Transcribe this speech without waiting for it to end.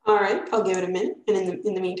right, I'll give it a minute. And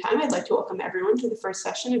in the meantime, I'd like to welcome everyone to the first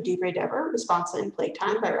session of Divrei Responsa in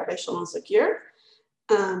Playtime by Rabbi Shlomo Zuckier.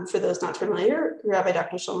 For those not familiar, Rabbi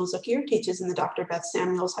Dr. Shlomo Zuckier teaches in the Dr. Beth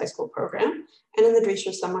Samuels High School program and in the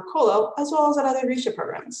Drisha Summer Kollel, as well as at other Drisha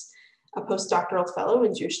programs. A postdoctoral fellow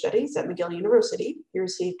in Jewish studies at McGill University, he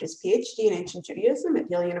received his PhD in ancient Judaism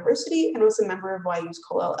at Yale University and was a member of YU's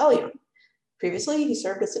Kollel Elyon. Previously, he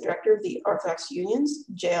served as the director of the Orthodox Union's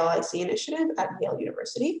JLIC initiative at Yale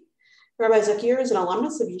University. Rabbi Zuckier is an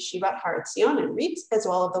alumnus of Yeshivat Har Etzion and REITs, as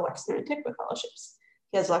well as the Wexner and Tikva fellowships.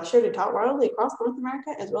 He has lectured and taught widely across North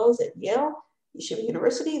America, as well as at Yale, Yeshiva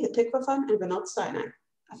University, the Tikva Fund, and Benot Sinai.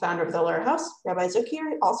 A founder of the Lehr House, Rabbi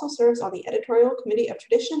Zuckier also serves on the editorial committee of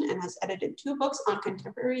tradition and has edited 2 books on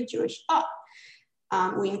contemporary Jewish thought.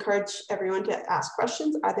 We encourage everyone to ask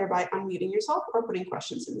questions either by unmuting yourself or putting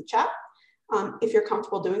questions in the chat. If you're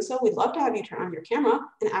comfortable doing so, we'd love to have you turn on your camera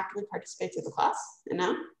and actively participate in the class. And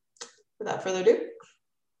now, without further ado,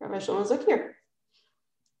 Rabbi Shlomo Zuckier.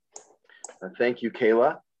 Thank you,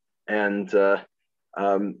 Kayla. And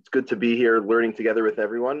it's good to be here learning together with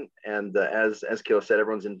everyone. And as Kayla said,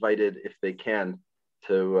 everyone's invited, if they can,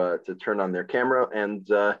 to turn on their camera. And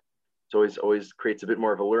it always creates a bit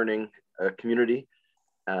more of a learning community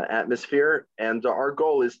atmosphere. And our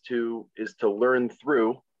goal is to learn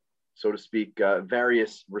through, so to speak,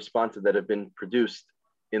 various responses that have been produced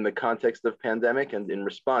in the context of pandemic and in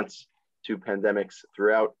response to pandemics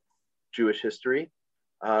throughout Jewish history.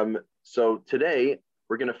 So today,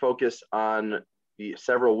 we're going to focus on the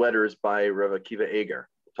several letters by Rabbi Akiva Eger.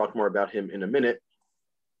 We'll talk more about him in a minute.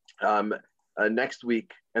 Next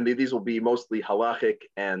week, and these will be mostly halachic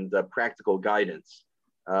and practical guidance.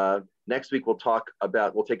 Next week, we'll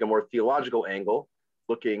take a more theological angle,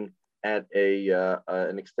 looking at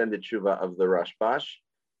an extended tshuva of the Rashbash.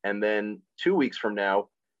 And then 2 weeks from now,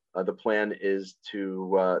 the plan is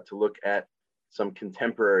to look at some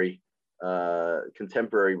contemporary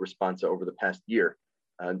responsa over the past year.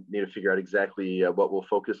 Need to figure out exactly what we'll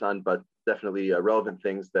focus on, but definitely relevant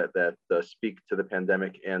things that speak to the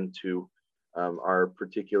pandemic and to our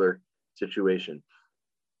particular situation.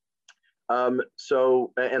 And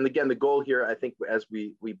again, the goal here, I think, as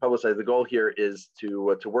we publicize, the goal here is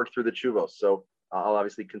to work through the tshuvos. So I'll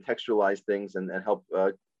obviously contextualize things and help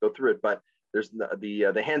go through it. But there's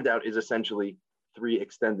the handout is essentially 3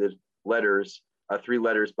 extended letters, 3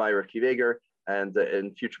 letters by Rabbi Akiva Eger, and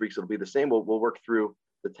in future weeks it'll be the same. We'll work through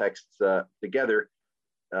the texts together.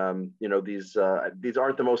 These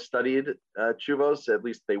aren't the most studied tshuvos, at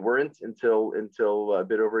least they weren't until a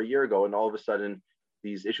bit over a year ago, and all of a sudden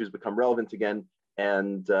these issues become relevant again,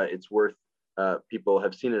 and it's worth, people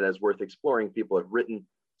have seen it as worth exploring. People have written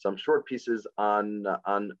some short pieces on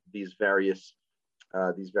these various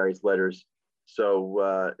letters.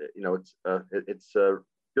 So it's a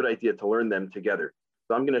good idea to learn them together.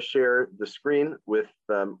 So I'm going to share the screen with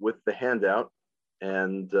the handout,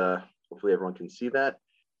 and hopefully everyone can see that.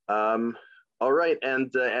 All right,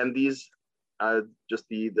 and these. Just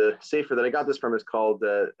the sefer that I got this from is called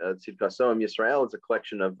Tzidkasoim Yisrael. It's a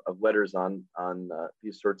collection of letters on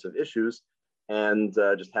these sorts of issues, and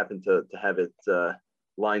just happened to have it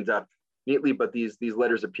lined up neatly. But these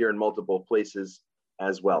letters appear in multiple places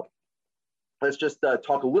as well. Let's just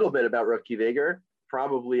talk a little bit about Rabbi Akiva Eger.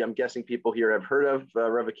 Probably, I'm guessing people here have heard of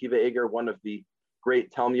Rabbi Akiva Eger, one of the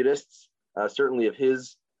great Talmudists, certainly of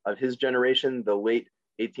his generation, the late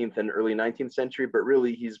 18th and early 19th century, but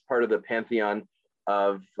really he's part of the pantheon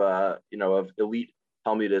of elite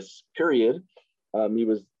Talmudists. Period. He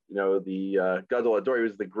was the Gadol Ador. He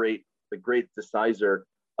was the great decisor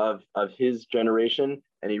of his generation,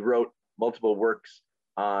 and he wrote multiple works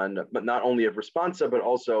but not only of Responsa, but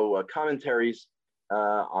also commentaries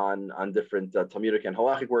on different Talmudic and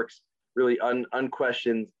Halachic works. Really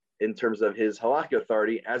unquestioned in terms of his Halachic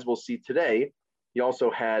authority. As we'll see today, he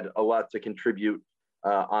also had a lot to contribute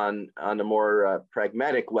on a more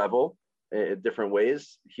pragmatic level in different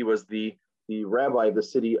ways. He was the rabbi of the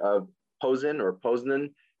city of Poznan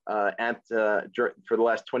for the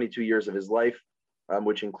last 22 years of his life,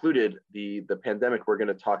 which included the pandemic we're going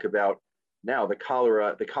to talk about now, the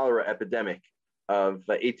cholera epidemic of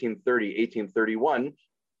 1830, 1831,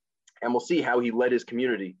 and we'll see how he led his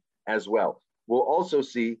community as well. We'll also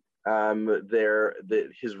see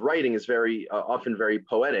his writing is very often very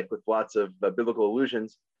poetic with lots of biblical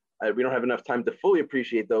allusions. We don't have enough time to fully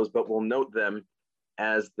appreciate those, but we'll note them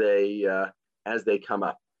as they come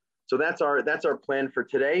up. So that's our plan for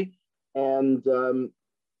today. And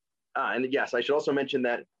yes, I should also mention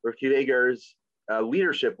that Rabbi Akiva Eger's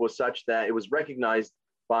leadership was such that it was recognized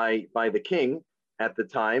by the king at the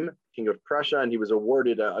time, King of Prussia, and he was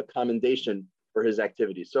awarded a commendation for his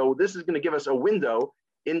activities. So this is going to give us a window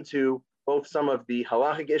into both some of the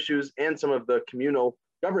halachic issues and some of the communal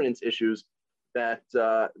governance issues that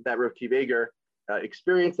Rabbi Akiva Eger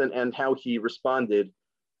experienced and how he responded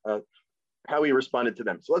to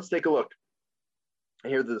them. So let's take a look.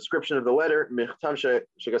 Here's the description of the letter.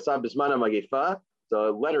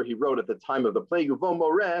 The letter he wrote at the time of the plague.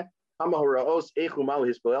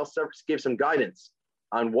 Gave some guidance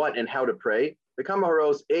on what and how to pray. And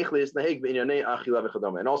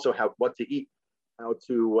also what to eat, how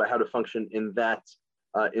to function in that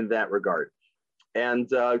regard.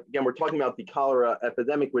 And again, we're talking about the cholera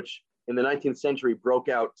epidemic, which in the 19th century broke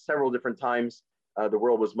out several different times. The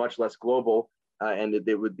world was much less global, and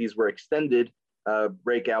these were extended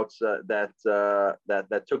breakouts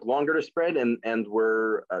that took longer to spread and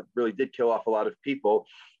were really did kill off a lot of people.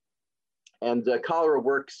 And cholera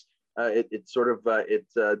works. It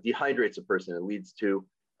dehydrates a person. It leads to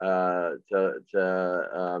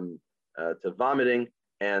vomiting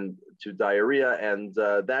and to diarrhea, and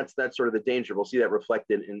that's sort of the danger. We'll see that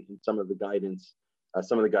reflected in some of the guidance,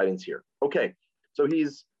 here. Okay, so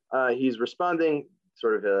he's responding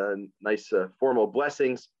sort of nice formal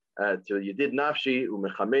blessings to Yedid Nafshi,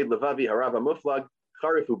 Umechamed Levavi Harava Muflag,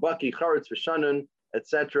 Charif Ubaki, Charetz Vishanun,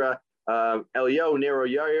 etc. Elio Nero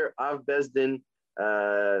Yair Av Bezdin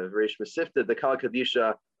Reish Mesifta the Kal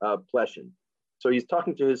Kadisha Pleshin. So he's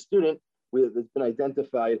talking to his student, that's been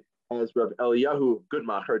identified as Rav Eliyahu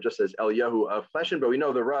Gutmacher, just as Eliyahu of Pleshin, but we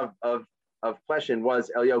know the Rav of Pleshin was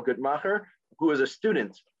Eliyahu Gutmacher, who was a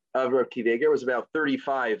student of Rav Akiva Eger, was about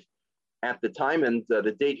 35 at the time, and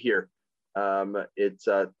the date here, it's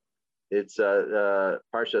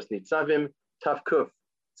Parshas Nitzavim Tav Kuf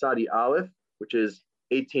Tzadi Aleph, which is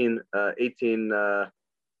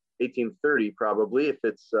 1830 probably, if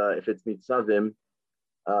it's Nitzavim.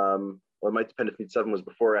 Well, it might depend if Nitzavim was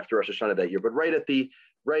before or after Rosh Hashanah that year, but right at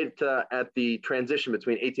the transition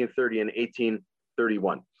between 1830 and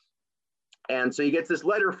 1831. And so you get this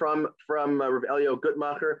letter from Rav Eliyahu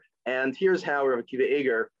Gutmacher, and here's how Rav Akiva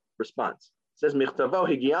Eger responds. It says, Michtavo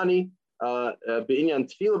Higiani Be'inyan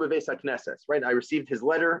Tefila Beveis HaKnesses. Right, I received his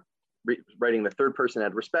letter, writing the third person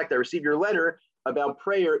out of respect. I received your letter about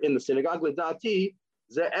prayer in the synagogue. L'dati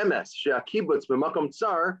ze emes she'akibutz b'makom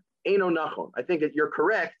tsar eino nachon. I think that you're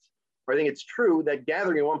correct, or I think it's true that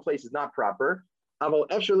gathering in one place is not proper. Aval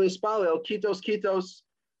efshar le'spalel kitos.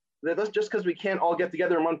 That's just because we can't all get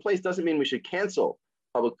together in one place doesn't mean we should cancel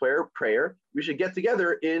public prayer. We should get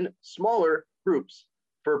together in smaller groups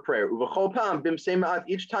for prayer.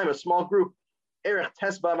 Each time a small group,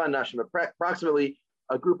 approximately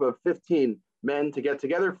a group of 15 men to get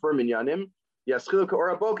together for minyanim.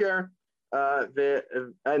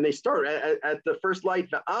 And they start at the first light,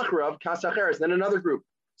 then another group.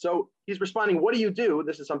 So he's responding, what do you do?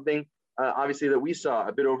 This is something obviously that we saw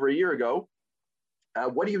a bit over a year ago.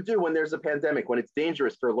 What do you do when there's a pandemic, when it's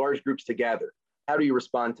dangerous for large groups to gather? How do you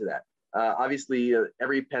respond to that? Obviously,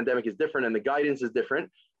 every pandemic is different and the guidance is different.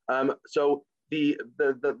 So the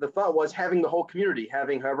thought was having the whole community,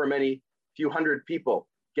 having however many few hundred people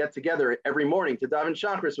get together every morning to daven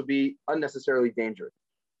Shachris would be unnecessarily dangerous.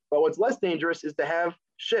 But what's less dangerous is to have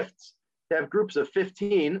shifts, to have groups of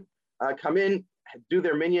 15 come in, do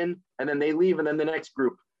their minyan, and then they leave, and then the next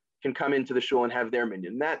group can come into the shul and have their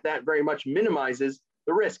minyan. That very much minimizes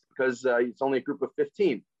the risk because it's only a group of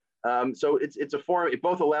 15. So it's a form, it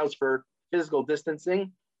both allows for physical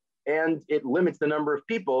distancing and it limits the number of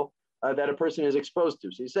people that a person is exposed to.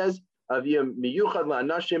 So he says, everyone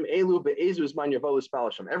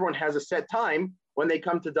has a set time when they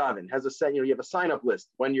come to daven, has a set, you have a sign-up list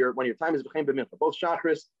when your time is both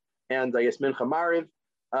Shachris and I guess Mincha Mariv,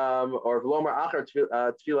 or V'lomar Achar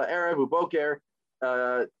Tefila Erev, Uboker,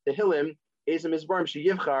 Tehillim, Ezim Izbarim,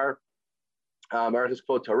 Sheyivchar, Marachas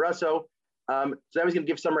Kvod Toraso. So I was going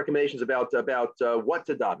to give some recommendations about what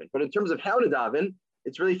to daven. But in terms of how to daven,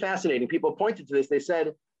 it's really fascinating. People pointed to this. They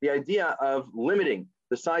said the idea of limiting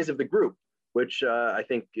the size of the group, which I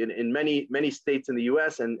think in many states in the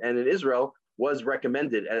U.S. and in Israel was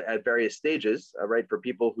recommended at various stages, right, for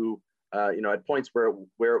people who, at points where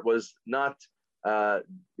it was not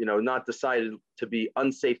decided to be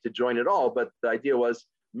unsafe to join at all, but the idea was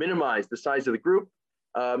minimize the size of the group.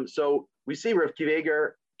 So we see Rav Akiva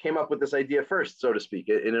Eger came up with this idea first, so to speak,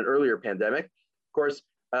 in an earlier pandemic. Of course,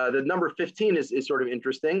 the number 15 is sort of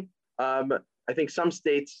interesting. I think some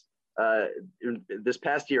states this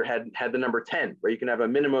past year had the number 10, where you can have a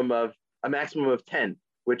maximum of 10,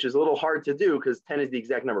 which is a little hard to do because 10 is the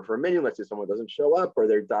exact number for a minyan. Let's say someone doesn't show up or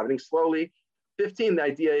they're davening slowly. 15, the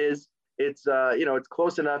idea is it's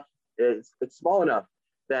close enough, it's small enough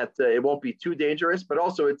that it won't be too dangerous, but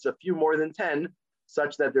also it's a few more than 10,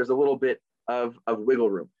 such that there's a little bit of wiggle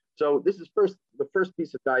room. So this is the first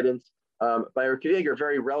piece of guidance by Rabbi Akiva Eger,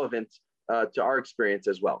 very relevant to our experience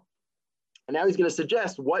as well. And now he's going to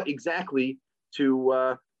suggest what exactly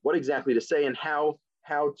to say and how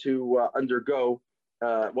to undergo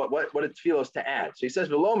what tefillos to add. So he says,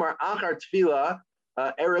 "V'lomar achar tefillah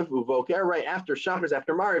erev uvoker," right after Shachris,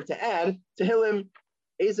 after Mariv, to add Tehillim.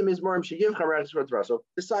 So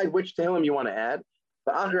decide which Tehillim you want to add.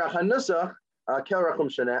 Right,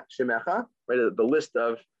 the list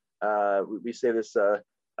of we say this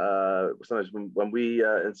sometimes when we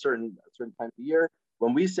in certain times of the year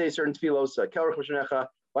when we say certain tefillos, etc.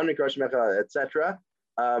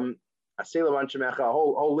 A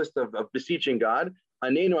whole list of beseeching God.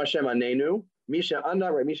 Anenu Hashem Anenu, Misha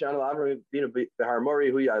Anna, right? Misha Anna Avram Binu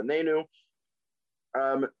Beharmori Huya Anenu.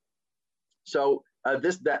 So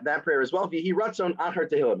that prayer as well. He writes on Achar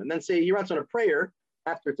Tehillim, and then say he writes on a prayer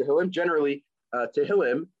after Tehillim. Generally,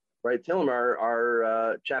 Tehillim, right? Tehillim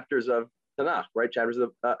are chapters of Tanakh, right? Chapters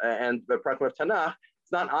of and the Prakim of Tanakh.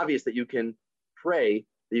 It's not obvious that you can pray,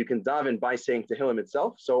 that you can daven by saying Tehillim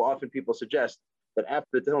itself. So often people suggest that after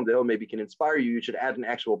the Tehillim maybe can inspire you. You should add an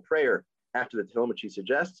actual prayer after the Tehillim, which he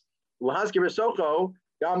suggests. L'hazkir Socho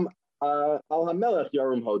Gam Al Hamelech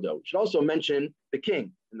Yarum Hodo. You should also mention the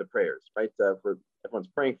king in the prayers, right? For everyone's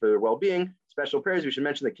praying for their well-being, special prayers. We should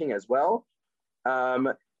mention the king as well.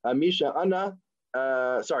 Misha Anna,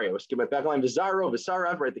 sorry, I was skipping back line. Vizaro,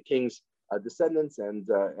 Visarav, right? The king's descendants and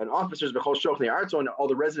officers, B'chol Shochni Arzo, and all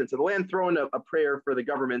the residents of the land. Throw in a prayer for the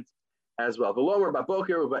government as well. V'lomer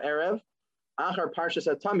Ba'boker Ba'erev, Achar Parshas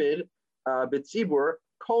HaTamid, B'tzibur,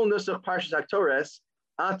 Kol Nusach Parshas HaTores,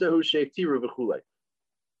 Atahu Sheiktiru V'chulei.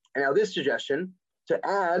 And now this suggestion to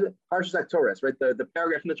add Parshas HaTores, right? The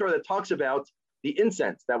paragraph in the Torah that talks about the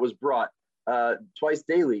incense that was brought twice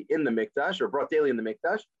daily in the Mikdash, or brought daily in the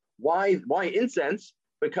Mikdash. Why incense?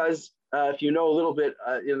 Because if you know a little bit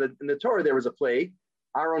in the Torah, there was a plague.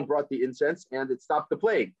 Aaron brought the incense and it stopped the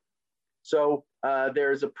plague. So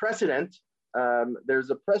there's a precedent.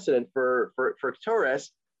 There's a precedent for Torah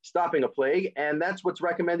stopping a plague, and that's what's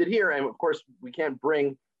recommended here. And of course, we can't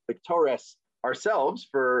bring the Torah ourselves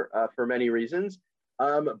for many reasons.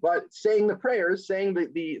 But saying the prayers, saying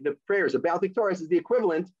the prayers about the Torah is the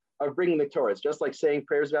equivalent of bringing the Torah. Just like saying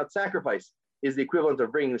prayers about sacrifice is the equivalent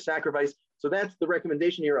of bringing the sacrifice. So that's the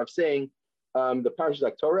recommendation here of saying the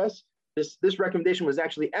Parshas Torah. This recommendation was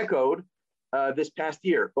actually echoed this past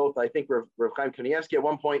year. Both, I think, Rav Chaim Kanievsky at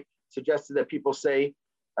one point suggested that people say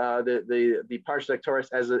the Parshas Torah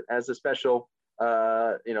as a special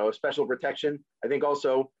special protection. I think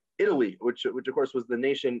also Italy, which of course was the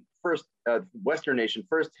nation first, Western nation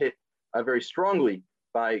first hit very strongly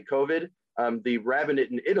by COVID. The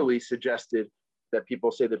rabbinate in Italy suggested that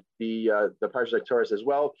people say that the Parshas Torah as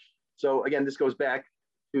well. So again, this goes back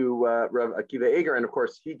to Rabbi Akiva Eger, and of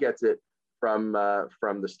course he gets it from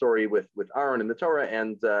the story with Aaron in the Torah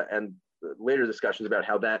and later discussions about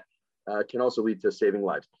how that can also lead to saving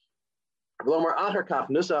lives.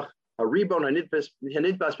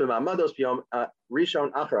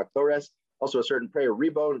 Also a certain prayer,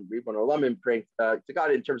 Ribon Olamim, praying to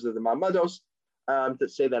God in terms of the Ma'amados, to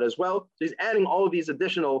say that as well. So he's adding all of these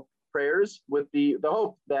additional prayers with the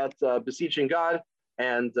hope that beseeching God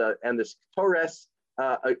and this Torah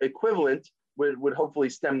equivalent would hopefully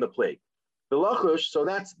stem the plague. The lachush, so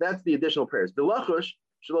that's the additional prayers. The lachush,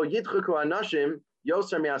 shelo yitchuku anashim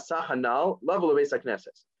yoser me'asach hanal level of Beis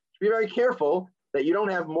HaKnesses. Be very careful that you don't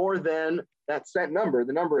have more than that set number,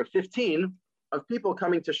 the number of 15 of people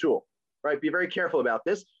coming to shul, right? Be very careful about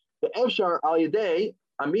this. The Evshar al yedei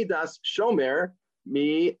amidas shomer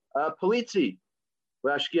mi politzi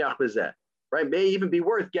v'ashkiach b'zeh, right? May even be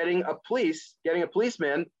worth getting a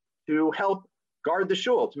policeman to help guard the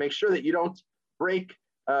shul, to make sure that you don't break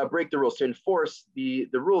the rules, to enforce the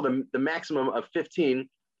rule, the maximum of 15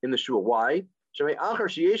 in the shul. Why? Right, to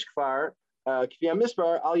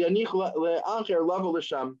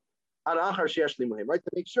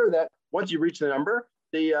make sure that once you reach the number,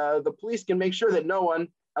 the police can make sure that no one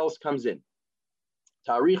else comes in.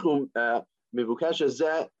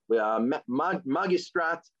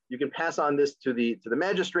 Magistrat, you can pass on this to the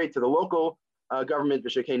magistrate, to the local government.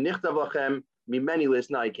 You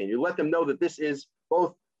let them know that this is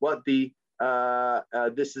both what both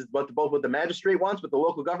what the magistrate wants, what the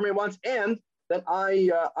local government wants, and that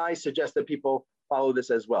I suggest that people follow this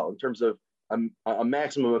as well in terms of a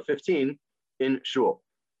maximum of 15 in shul.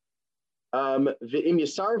 V'im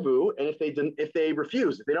yisarvu, and if they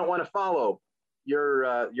refuse, if they don't want to follow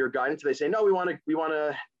your guidance, they say no, we want to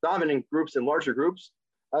daven in groups, in larger groups.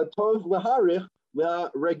 Tov leharich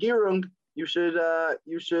the Regierung, you should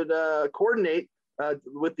coordinate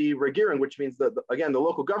with the Regierung, which means again the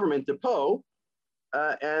local government, Depot,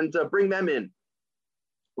 and bring them in.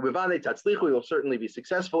 You'll certainly be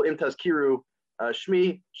successful. Im tazkiru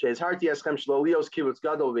shmi she'ezharti eschem shlo lios kibbutz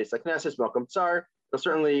gadol v'beis hakneses malkom tsar. It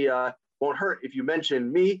certainly won't hurt if you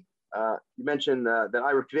mention me. You mentioned that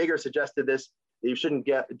Rabbi Akiva Eger suggested this. That you shouldn't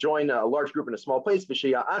join a large group in a small place.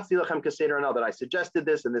 That I suggested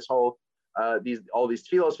this, and this whole all these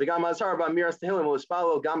tefillos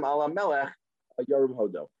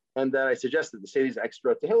and that I suggested to say these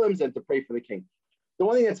extra tehillims and to pray for the king. The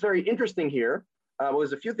one thing that's very interesting here, well,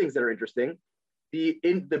 there's a few things that are interesting.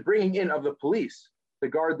 The bringing in of the police to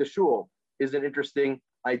guard the shul is an interesting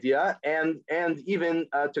idea, and even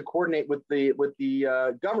to coordinate with the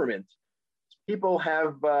government. People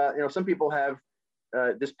have, some people have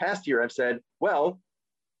this past year have said, well,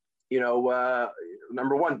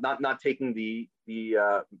 number one, not taking the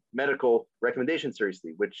medical recommendation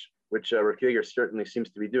seriously, which Rabbi Akiva Eger certainly seems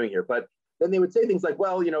to be doing here. But then they would say things like,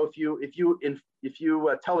 well, if you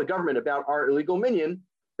tell the government about our illegal minyan,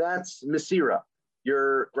 that's Masira.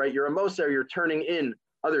 You're a Moser. You're turning in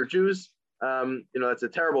other Jews. That's a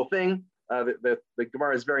terrible thing. The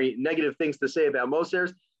Gemara has very negative things to say about Mosers.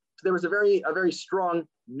 So there was a very strong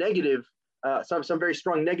negative, some very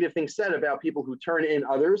strong negative things said about people who turn in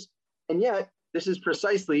others. And yet, this is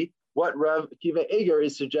precisely what Rabbi Akiva Eger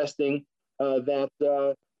is suggesting that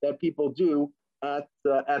people do at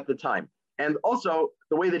the time. And also,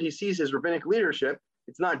 the way that he sees his rabbinic leadership,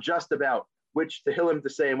 it's not just about which tehillim to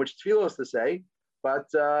say and which tefillos to say, but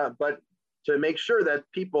to make sure that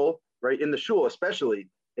people, right, in the shul especially,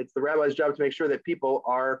 it's the rabbi's job to make sure that people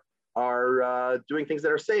are doing things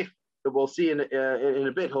that are safe. That we'll see in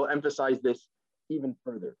a bit. He'll emphasize this even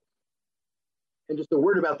further. And just a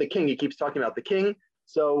word about the king. He keeps talking about the king.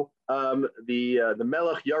 So the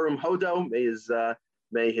Melech Yarum Hodo,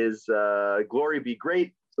 may his glory be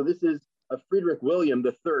great. So this is Friedrich William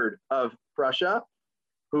III of Prussia,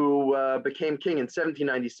 who became king in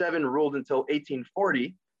 1797, ruled until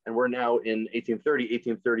 1840, and we're now in 1830,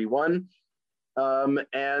 1831.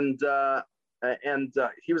 And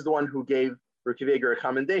he was the one who gave Rabbi Akiva Eger a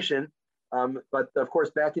commendation. But of course,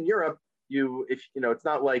 back in Europe, it's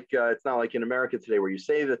not like in America today where you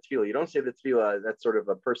say the tefillah, you don't say the tefillah. That's sort of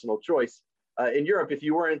a personal choice. In Europe, if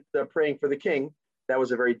you weren't praying for the king, that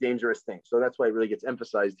was a very dangerous thing. So that's why it really gets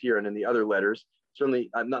emphasized here and in the other letters. Certainly,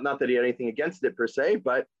 not that he had anything against it per se,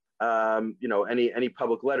 but any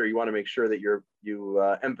public letter, you want to make sure that you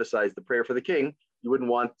emphasize the prayer for the king. You wouldn't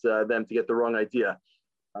want them to get the wrong idea.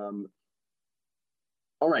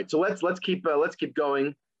 All right, so let's keep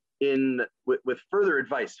going with further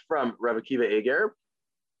advice from Rabbi Akiva Eger.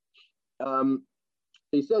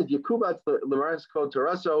 He says, "Yekubat l'maras kol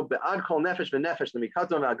toraso be'ad kol nefesh v'nefesh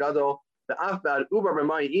l'mikato v'agadol be'af ba'ad ubar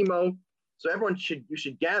b'mai imo." So everyone you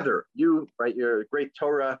should gather. You, right, your great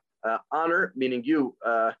Torah honor, meaning you,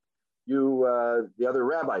 the other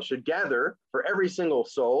rabbi, should gather for every single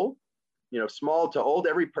soul, small to old,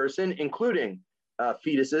 every person, including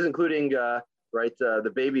fetuses, including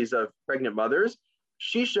the babies of pregnant mothers.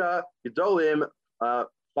 Shisha Gedolim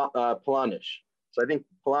Polanish. So I think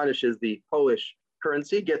Polanish is the Polish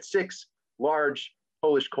currency. Get 6 large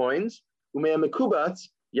Polish coins. Umea Mekubats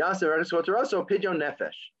Yaser Raso Pidyon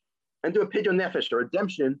Nefesh. And do a Pidyon Nefesh, or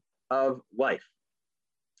redemption of life.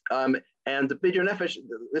 And the Pidyon Nefesh,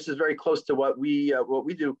 this is very close to what we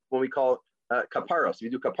do when we call kaparos. If you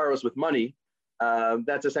do kaparos with money,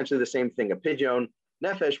 that's essentially the same thing. A Pidyon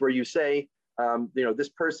Nefesh, where you say, this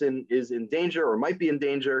person is in danger or might be in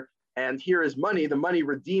danger, and here is money. The money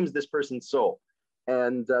redeems this person's soul,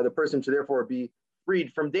 and the person should therefore be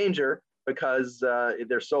freed from danger because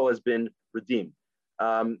their soul has been redeemed.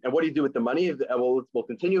 And what do you do with the money? We'll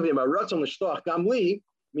continue. If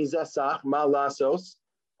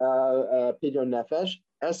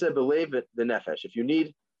you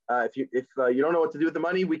need, if you don't know what to do with the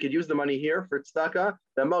money, we could use the money here for tzedakah.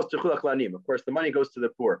 Of course, the money goes to the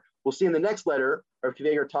poor. We'll see in the next letter, Rabbi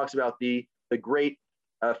Akiva Eger talks about the great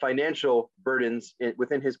financial burdens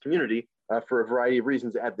within his community for a variety of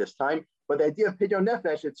reasons at this time. But the idea of pidyon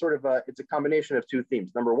nefesh, it's a combination of 2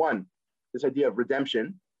 themes. Number one, this idea of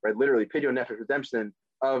redemption, right? Literally, pidyon nefesh, redemption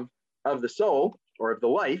of the soul or of the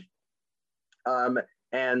life.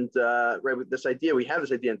 Right, with this idea, we have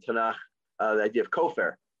this idea in Tanakh, the idea of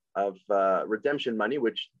kofer, of redemption money,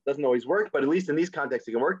 which doesn't always work, but at least in these contexts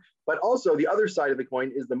it can work. But also the other side of the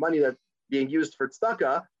coin is the money that's being used for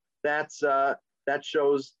tzedakah. That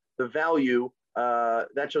shows the value.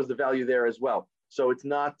 That shows the value there as well. So it's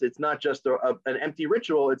not just an empty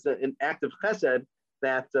ritual. It's an act of chesed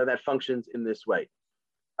that functions in this way.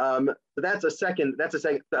 So that's a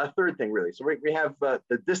third thing really. So we have the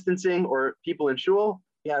distancing or people in shul.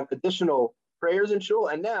 We have additional prayers in shul,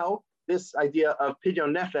 and now this idea of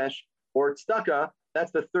pidyon nefesh or tzedakah.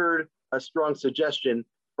 That's the third strong suggestion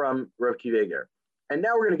from Rabbi Akiva Eger. And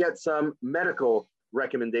now we're going to get some medical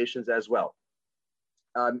recommendations as well.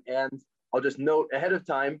 And I'll just note ahead of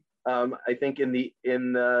time. I think in the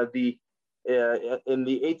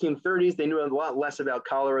 1830s they knew a lot less about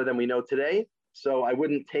cholera than we know today. So I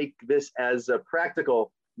wouldn't take this as a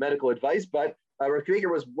practical medical advice, but Rabbi Akiva Eger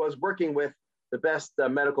was working with the best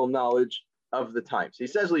medical knowledge of the time. So he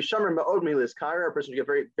says, "Lishamar ma'od milis kaira." A person should get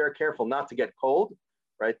very, very careful not to get cold,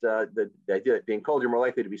 right? The idea that being cold, you're more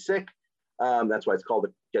likely to be sick. That's why it's called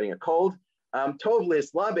getting a cold. Tov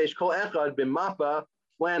lislabesh kol echad b'mapa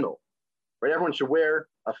flannel, right? Everyone should wear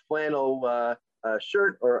a flannel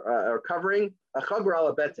shirt or covering, a chagur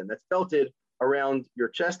ala betin, that's belted around your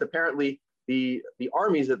chest. Apparently, the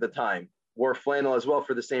armies at the time wore flannel as well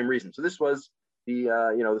for the same reason. So this was the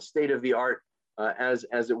state of the art as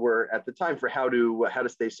it were at the time for how to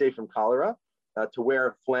stay safe from cholera. To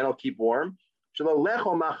wear flannel, keep warm. Gurkin,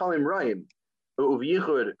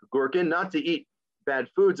 not to eat bad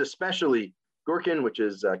foods, especially gurkin, which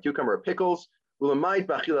is cucumber or pickles.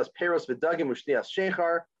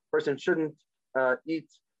 Person shouldn't eat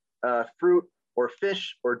fruit or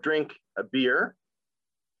fish or drink a beer.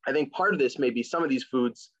 I think part of this may be some of these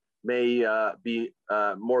foods may be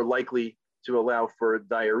more likely to allow for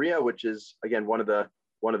diarrhea, which is again one of the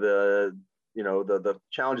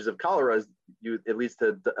challenges of cholera is it leads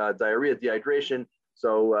to diarrhea, dehydration.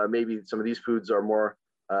 So maybe some of these foods are more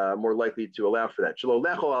likely to allow for that.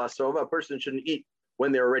 A person shouldn't eat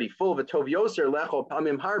when they're already full.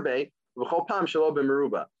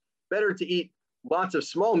 Better to eat lots of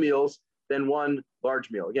small meals than one large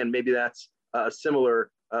meal. Again, maybe that's a similar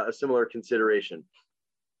consideration.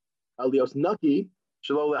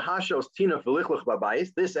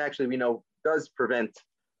 This actually we know does prevent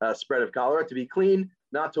spread of cholera. To be clean,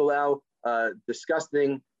 not to allow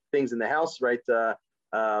disgusting things in the house, right?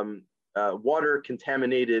 Water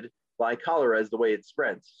contaminated by cholera is the way it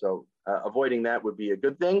spreads. So avoiding that would be a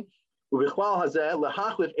good thing.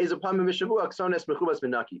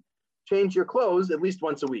 Change your clothes at least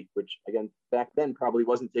once a week, which again, back then probably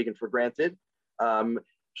wasn't taken for granted. And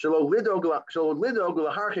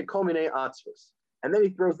then he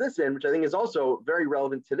throws this in, which I think is also very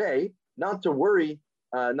relevant today, not to worry,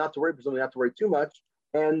 presumably not to worry too much,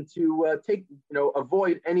 and to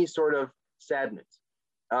avoid any sort of sadness.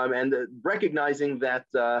 And recognizing that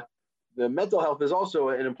the mental health is also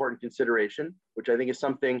an important consideration, which I think is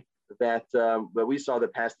something that we saw the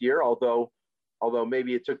past year, although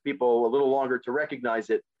maybe it took people a little longer to recognize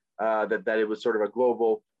it, that it was sort of a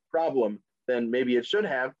global problem than maybe it should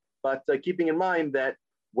have. But keeping in mind that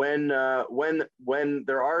when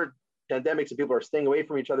there are pandemics and people are staying away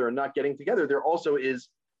from each other and not getting together, there also is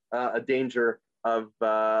a danger of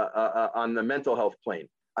on the mental health plane.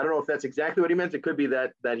 I don't know if that's exactly what he meant. It could be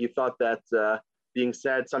that he thought that being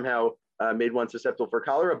sad somehow made one susceptible for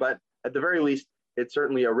cholera, but at the very least, it's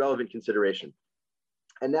certainly a relevant consideration.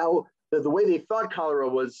 And now the way they thought cholera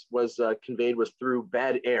was conveyed was through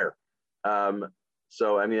bad air.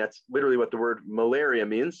 So I mean that's literally what the word malaria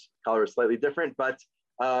means. Cholera is slightly different, but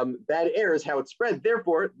bad air is how it spread.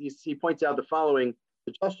 Therefore, he points out the following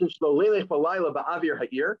suggestion: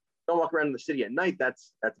 don't walk around in the city at night.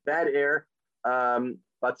 That's bad air.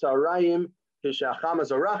 But during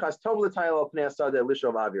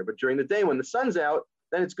the day when the sun's out,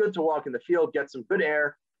 then it's good to walk in the field, get some good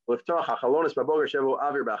air. Open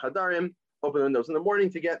the windows in the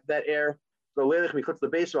morning to get that air.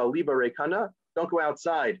 Don't go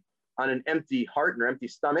outside on an empty heart or empty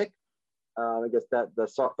stomach. I guess that the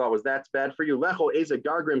thought was that's bad for you.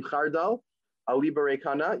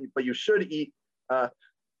 But you should eat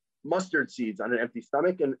mustard seeds on an empty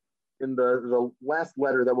stomach. And in the last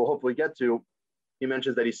letter that we'll hopefully get to, he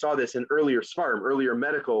mentions that he saw this in earlier svarim, earlier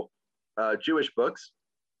medical Jewish books,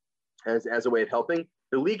 as a way of helping.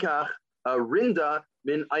 The likach rinda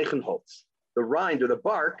min eichenholz, the rind or the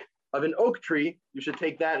bark of an oak tree, you should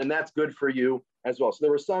take that, and that's good for you as well. So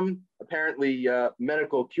there were some apparently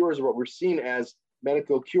medical cures, or what were seen as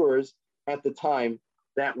medical cures at the time,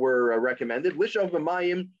 that were recommended. Lishov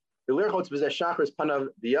b'mayim v'lirchotz b'zeh shachris panav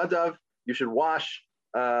b'yadav. You should wash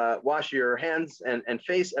your hands and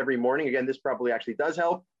face every morning. Again, this probably actually does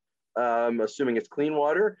help, assuming it's clean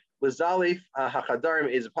water. L'zalif hachadarim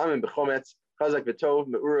ezpamim b'chometz chazak v'tov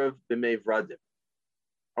me'urav b'mei vradim.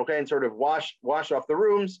 Okay, and sort of wash off the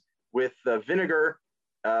rooms with vinegar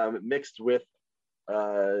mixed with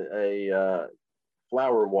a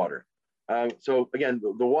flower water. So again,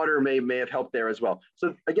 the water may have helped there as well.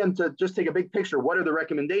 So again, to just take a big picture, what are the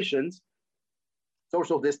recommendations?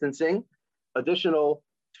 Social distancing, additional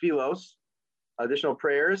tefillos, additional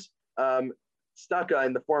prayers, staka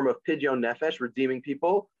in the form of pidyon nefesh, redeeming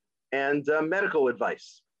people, and medical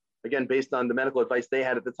advice. Again, based on the medical advice they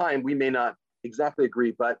had at the time, we may not exactly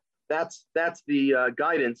agree, but that's the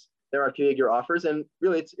guidance that Rabbi Akiva Eger offers, and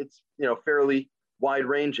really it's fairly wide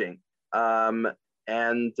ranging. Right,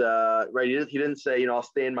 he didn't say I'll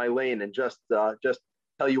stay in my lane and just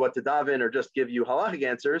tell you what to daven or just give you halachic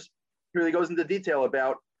answers. He really goes into detail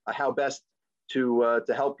about how best to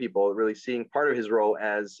help people, really seeing part of his role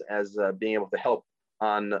as being able to help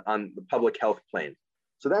on the public health plane.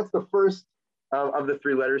 So that's the first of the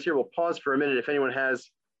three letters here. We'll pause for a minute if anyone has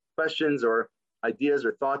questions or ideas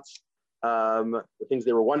or thoughts, the things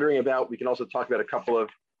they were wondering about. We can also talk about a couple of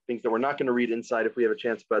things that we're not going to read inside if we have a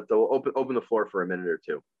chance, but we'll open the floor for a minute or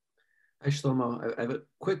two. Hi, Shlomo. I have a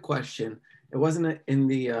quick question. It wasn't in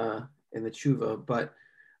the tshuva, but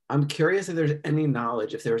I'm curious if there's any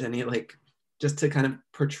knowledge, if there was any just to kind of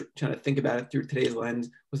trying to think about it through today's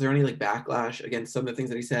lens, was there any backlash against some of the things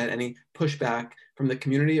that he said, any pushback from the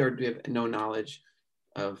community, or do you have no knowledge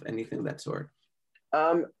of anything of that sort?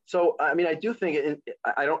 So I mean, I do think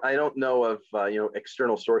I don't know of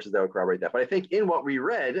external sources that would corroborate that, but I think in what we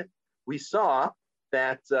read, we saw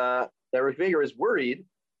that Rabbi Eger is worried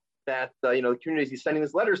that the communities he's sending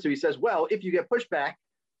these letters to, he says, well, if you get pushback,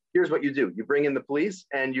 here's what you do: you bring in the police,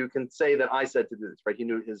 and you can say that I said to do this. Right? He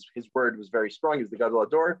knew his word was very strong. He's the Gadol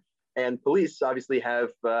Hador, and police obviously have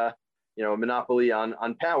a monopoly on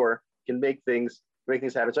power, can make things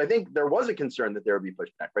happen. So I think there was a concern that there would be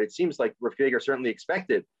pushback. Right? It seems like Rabbi Eger certainly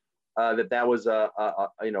expected that was a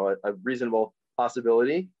reasonable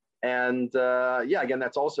possibility. And again,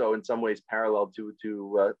 that's also in some ways parallel to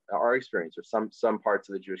our experience or some parts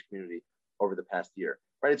of the Jewish community over the past year.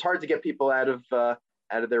 Right? It's hard to get people out of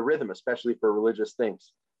their rhythm, especially for religious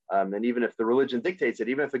things. And even if the religion dictates it,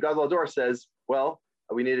 even if the Gadol Hador says, well,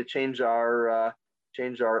 we need to change our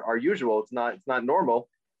usual, it's not normal,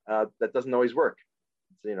 that doesn't always work.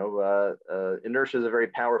 Inertia is a very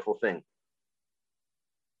powerful thing.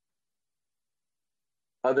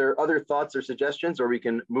 Other thoughts or suggestions, or we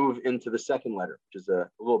can move into the second letter, which is a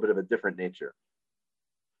little bit of a different nature.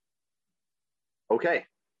 Okay,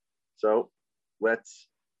 so let's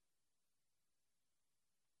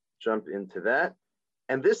jump into that.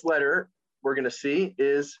 And this letter we're going to see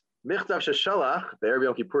is Michtav Sheshalach Be'erev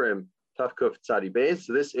Yom Kippurim Tav Kuf Tzadi Beis.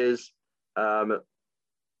 So this is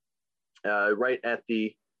right at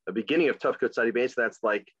the beginning of Tav Kuf Tzadi Beis. That's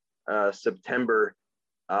September,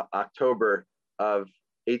 October of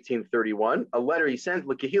 1831. A letter he sent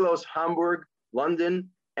L'Kehilos, Hamburg,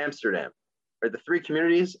 London, Amsterdam. Right, the three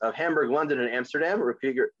communities of Hamburg, London, and Amsterdam.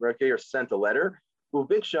 Rabbi Eger sent a letter.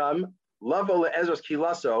 Ubiksham Lavo le'ezos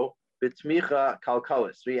kilaso b'tmicha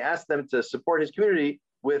kalkalis. So he asked them to support his community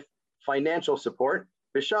with financial support.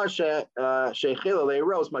 At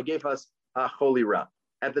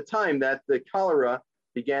the time that the cholera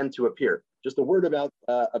began to appear. Just a word about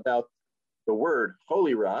the word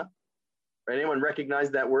cholera. Right? Anyone recognize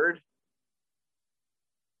that word?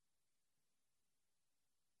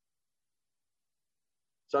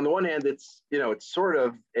 So on the one hand, it's sort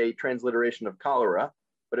of a transliteration of cholera,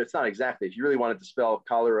 but it's not exactly. If you really wanted to spell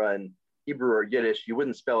cholera in Hebrew or Yiddish, you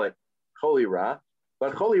wouldn't spell it cholera.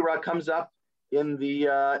 But cholera comes up in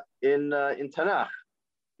the in Tanakh.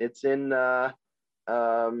 It's in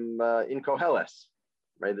Koheles,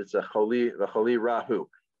 right? It's a choli rahu.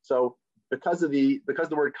 So because the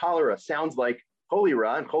word cholera sounds like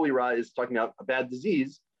cholera, and cholera is talking about a bad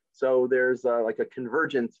disease, so there's a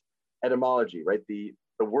convergent etymology, right? The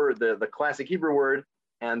word, the classic Hebrew word,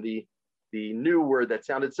 and the new word that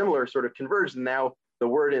sounded similar sort of converged. And now the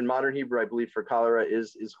word in modern Hebrew, I believe, for cholera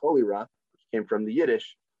is cholera, which came from the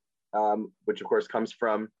Yiddish, which of course comes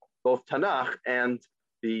from both Tanakh and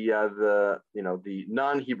the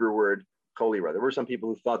non-Hebrew word cholera. There were some people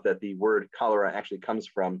who thought that the word cholera actually comes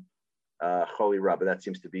from cholera, but that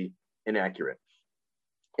seems to be inaccurate.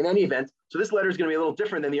 In any event, so this letter is going to be a little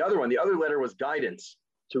different than the other one. The other letter was guidance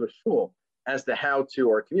to a shul as to how to,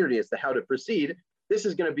 or a community as to how to proceed. This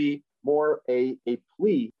is going to be more a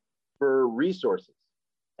plea for resources,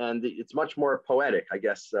 and it's much more poetic, I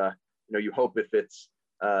guess. You hope if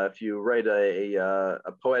you write a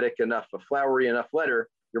poetic enough, a flowery enough letter,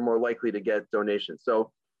 you're more likely to get donations.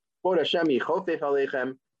 So, right?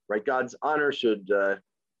 God's honor should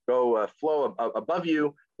go flow above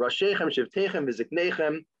you. Rashechem shivtechem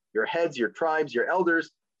v'ziknechem, your heads, your tribes, your elders.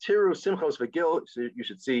 Tiru simchos v'gil, so you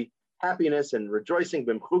should see happiness and rejoicing.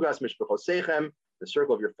 B'mchugas mishpachosechem, the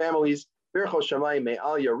circle of your families. Bircho Shamayim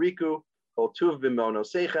me'al yariku, kol tuv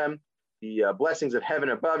b'monosechem. The blessings of heaven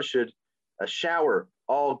above should shower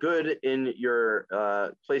all good in your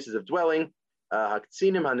places of dwelling.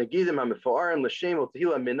 Haktsinim hanagidim hamifoarim l'shem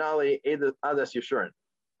utehila minale adas yeshurun.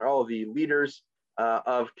 All the leaders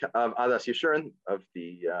of Adas Yeshurun, of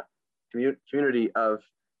the community of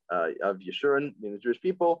Yeshurun, the Jewish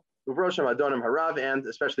people, Uvrosham Adonim Harav, and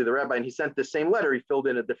especially the rabbi. And he sent this same letter. He filled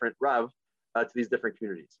in a different Rav to these different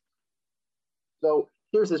communities. So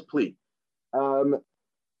here's his plea. So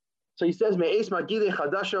he says, Me'es Magide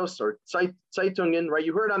Chadashos, or Zeitungen, right?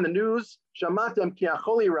 You heard on the news, Shamatem ki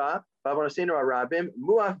acholira, b'avonosenu harabim,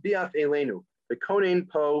 muaf biaf elenu, the konen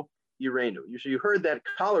po yirenu. You heard that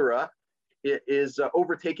cholera is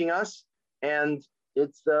overtaking us, and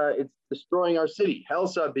it's destroying our city.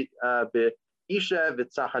 Helsa be'isha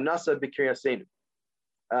v'tzachanasa b'kiryasenu.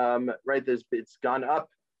 Right, it's gone up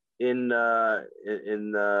in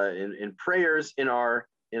prayers in our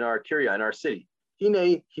kirya, in our city.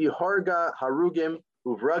 Hine hi harga harugim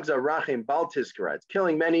uvragza rachim baltiskara. It's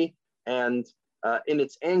killing many, and in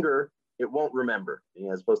its anger it won't remember.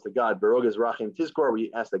 As opposed to God, barogas rachim tizkor.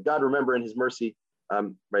 We ask that God remember in His mercy.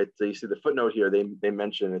 Right, so you see the footnote here. They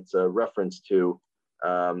mention it's a reference to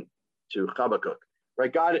Habakkuk.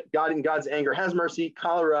 Right, God in God's anger has mercy.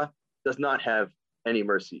 Cholera does not have any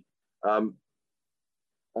mercy. Kosabiada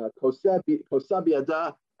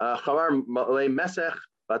chavar malei mesech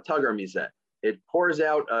v'tagar mizeh. It pours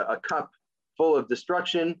out a cup full of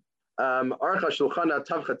destruction. Archa shulchana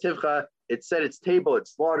tavcha tivcha. It set its table.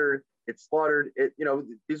 It's slaughtered.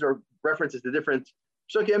 These are references to different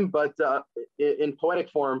psukim, but in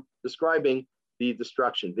poetic form, describing the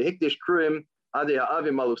destruction. V'hikdish kruim adei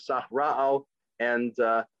ha'avim alusach ra'al, and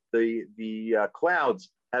the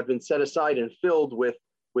clouds have been set aside and filled with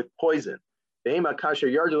poison. V'hema kasher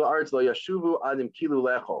yardu la'aretz lo yashuvu adim kilu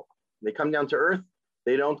lechol. They come down to earth.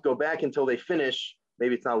 They don't go back until they finish.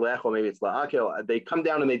 Maybe it's not lechol, maybe it's la'akel. They come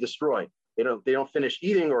down and they destroy. They don't finish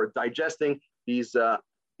eating or digesting these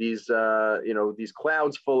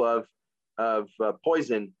clouds full of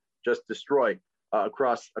poison. Just destroy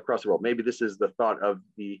across the world. Maybe this is the thought of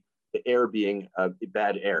the air being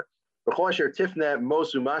bad air.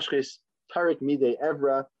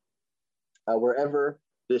 Wherever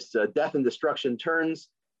this death and destruction turns,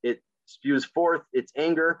 it spews forth its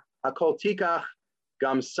anger. Hakol tikach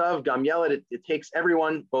gam sav gam yelet. It takes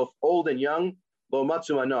everyone, both old and young. Lo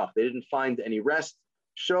matzu manoch. They didn't find any rest.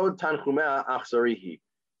 Shod tanchumea achzarihi.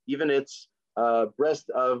 Even its breast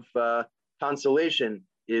of consolation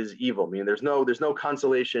is evil. I mean, there's no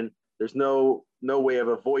consolation. There's no way of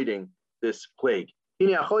avoiding this plague.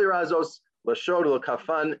 This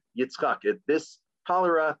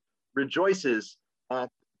cholera rejoices at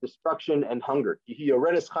destruction and hunger.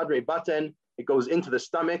 It goes into the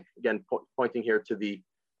stomach. Again, pointing here to the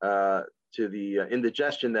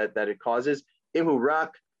indigestion that it causes. Imhu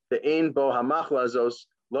rak the ein bo hamachlazos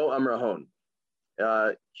lo amrahon.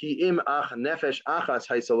 Ki im ach nefesh achas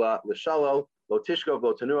haisala l'shalal lo tishkov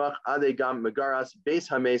lo tenuach ade gam megaras beis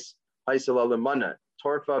hames haisala lemana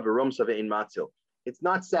torfa v'romsa ve'in matzil. It's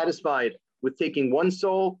not satisfied with taking one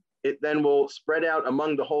soul. It then will spread out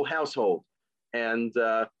among the whole household, and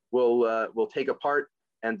will take apart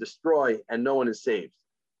and destroy, and no one is saved.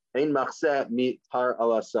 Ein machseh mi tar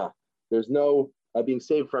alasa. There's no being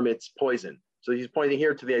saved from its poison. So he's pointing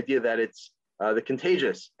here to the idea that it's the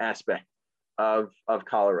contagious aspect of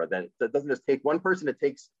cholera, that it doesn't just take one person, it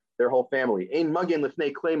takes their whole family. Ein magen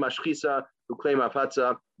lifnei klei mashchisa uklei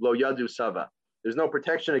mafatza lo yadu sava. There's no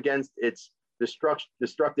protection against its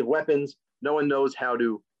destructive weapons. No one knows how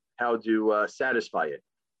to satisfy it.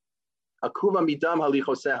 Akuva midam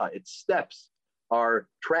halichoseha. Its steps are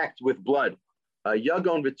tracked with blood.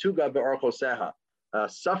 Yagon v'tuga be'archoseha.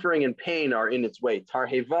 Suffering and pain are in its way.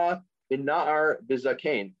 Tarheva b'na'ar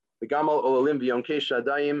b'zakein. V'gamal olalim v'yonkei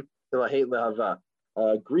shadayim tilahet lehava.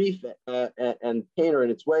 Grief and pain are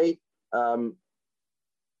in its way.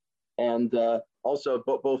 And also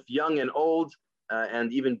both young and old,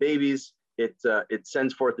 and even babies, it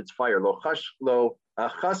sends forth its fire. Lo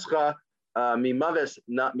chascha mimaves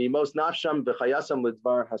mimos nafsham v'chayasam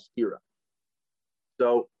lidvar haskira.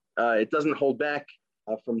 So it doesn't hold back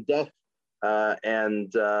from death or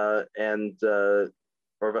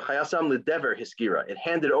v'chayasam lidever hiskira. It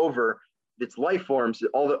handed over its life forms,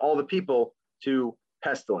 all the people, to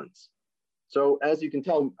pestilence. So as you can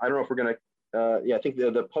tell, I don't know if we're going to, I think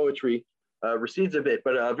the poetry recedes a bit,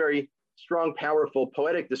 but a very strong, powerful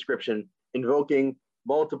poetic description invoking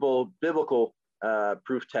multiple biblical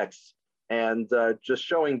proof texts, and just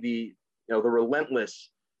showing the relentless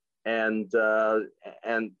and the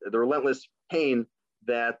relentless pain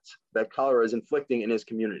that cholera is inflicting in his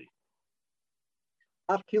community.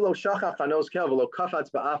 Of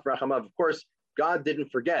course, God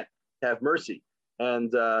didn't forget to have mercy,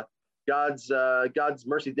 and God's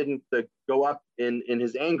mercy didn't go up in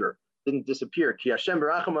his anger, didn't disappear.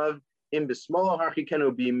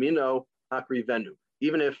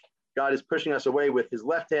 Even if God is pushing us away with his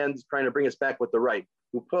left hand, he's trying to bring us back with the right.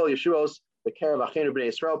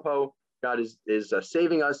 God is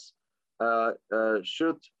saving us.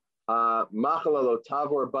 Shut machala lo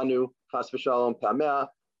tavor banu chas v'shalom pamea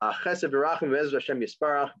chesed v'rachim v'ezra Hashem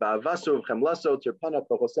yisparach ba'avasu v'chemlaso tirpana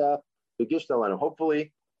kochoseh v'gishta lanu.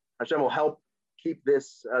 Hopefully, Hashem will help keep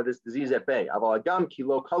this disease at bay. Aval agam ki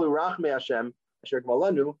lo kalu rachmei Hashem asher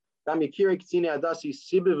gmalanu gam yikiri k'tzini adasi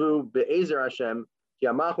sibivu be'ezer Hashem ki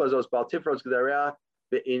amachla zos bal tifros g'dareah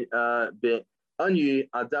be'anyi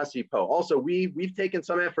adasi po. Also, we've taken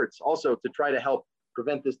some efforts also to try to help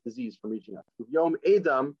prevent this disease from reaching us.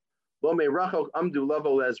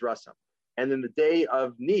 And in the day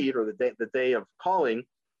of need, or the day of calling,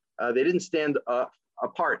 they didn't stand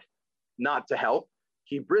apart not to help.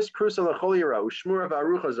 We know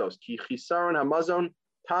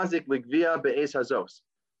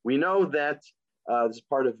that this is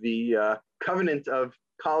part of the covenant of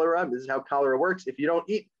cholera. This is how cholera works. If you don't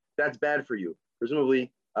eat, that's bad for you.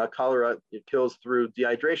 Presumably, cholera, it kills through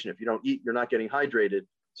dehydration. If you don't eat, you're not getting hydrated.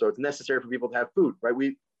 So it's necessary for people to have food,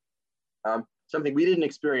 right? Something we didn't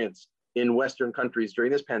experience in Western countries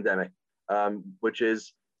during this pandemic, which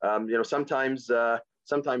is, sometimes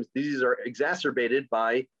diseases are exacerbated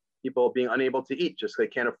by people being unable to eat, just they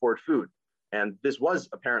can't afford food. And this was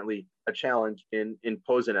apparently a challenge in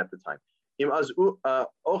Posen at the time.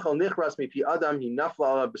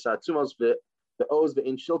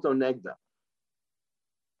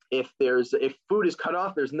 If food is cut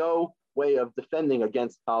off, there's no way of defending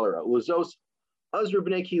against cholera.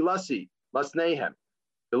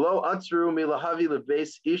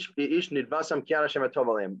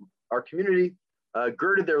 Our community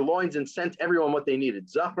girded their loins and sent everyone what they needed.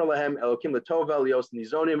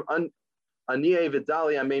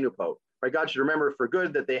 Right, God should remember for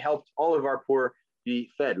good that they helped all of our poor be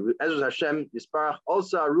fed.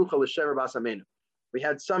 We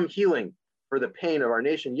had some healing for the pain of our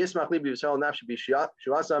nation.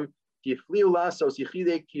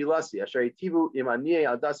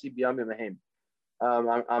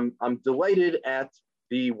 I'm delighted at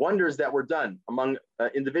the wonders that were done among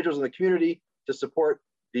individuals in the community to support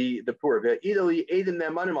the poor.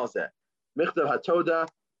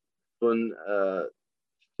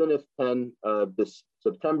 This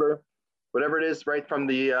September, whatever it is, right from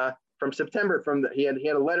September. He had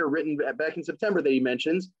a letter written back in September that he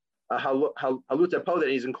mentions haluta po that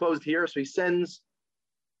he's enclosed here. So he sends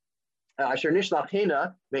asher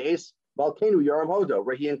nishlachena me'es balkenu yaram hodo,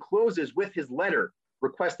 where he encloses with his letter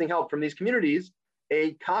requesting help from these communities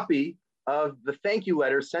a copy of the thank you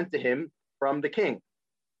letter sent to him from the king,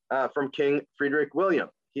 from King Frederick William.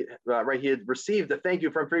 He had received a thank you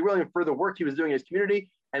from Frederick William for the work he was doing in his community,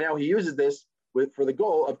 and now he uses this for the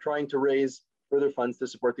goal of trying to raise further funds to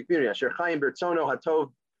support the community. Asher chaim bertzono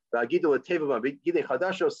hatov v'agidu l'teva v'gidei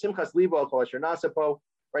chadasho simchas libo al kol asher nasapo.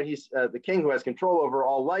 Right, he's the king who has control over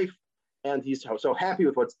all life, and he's so happy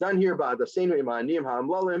with what's done here. Ba'adasenu imanim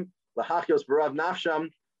ha'amlalim lahachios b'rav nafsham,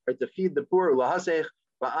 right, to feed the poor ulahasech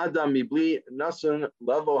ba'adam mibli nasun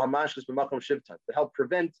lavo hamashlis b'makom shivtan, to help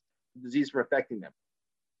prevent the disease from affecting them.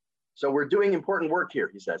 So we're doing important work here,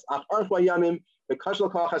 he says. But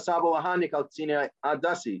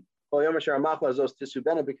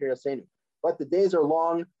the days are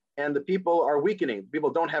long and the people are weakening. People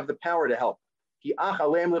don't have the power to help.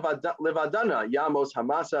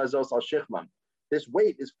 This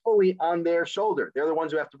weight is fully on their shoulder. They're the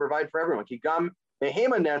ones who have to provide for everyone.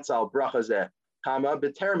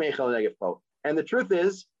 And the truth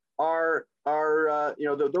is,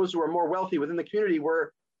 those who are more wealthy within the community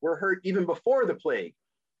were hurt even before the plague.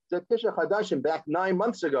 Back 9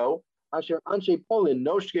 months ago, because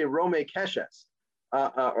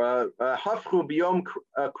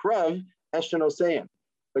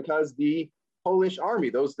the Polish army,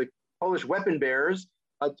 the Polish weapon bearers,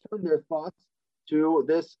 turned their thoughts to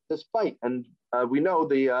this fight. And we know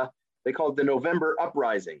they call it the November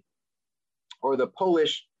Uprising, or the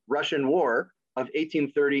Polish-Russian War of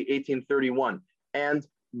 1830-1831. And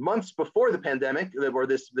months before the pandemic, or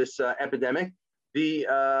this epidemic, the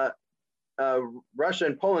Russia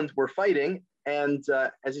and Poland were fighting, and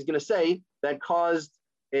as he's going to say, that caused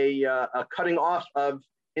a cutting off of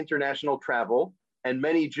international travel, and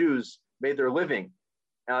many Jews made their living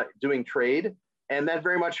doing trade, and that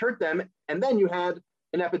very much hurt them. And then you had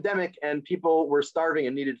an epidemic and people were starving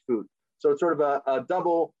and needed food. So it's sort of a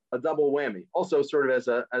double whammy. Also, sort of as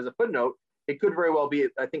a footnote, it could very well be,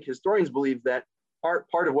 I think historians believe that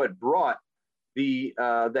part of what brought the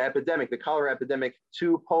epidemic, the cholera epidemic,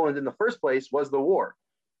 to Poland in the first place was the war.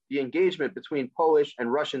 The engagement between Polish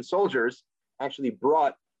and Russian soldiers actually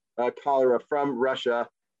brought cholera from Russia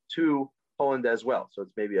to Poland as well. So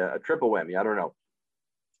it's maybe a triple whammy. I don't know.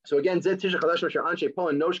 So again,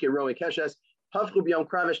 Poland noshke romi keshes hafchu b'yom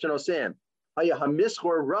kravish tenoseim haya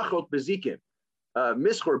hamischor rachok bezikim.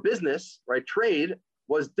 Mischor, business, right? Trade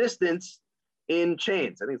was distance in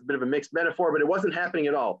chains. I think it's a bit of a mixed metaphor, but it wasn't happening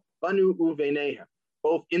at all. Banu uvenehem,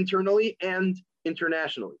 both internally and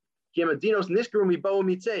internationally. Countries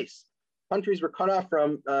were cut off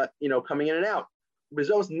from coming in and out.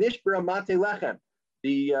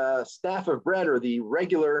 The staff of bread, or the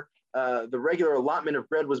regular allotment of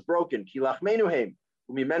bread, was broken.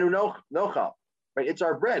 Right, it's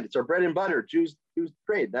our bread and butter. Jews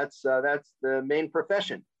trade. That's the main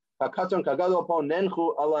profession.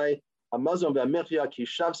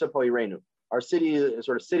 Our city is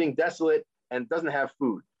sort of sitting desolate and doesn't have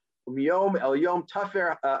food. And we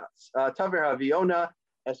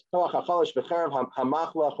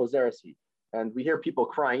hear people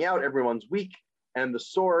crying out, everyone's weak, and the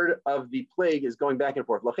sword of the plague is going back and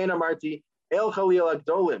forth.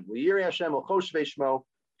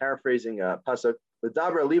 Paraphrasing pasuk.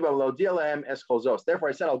 Therefore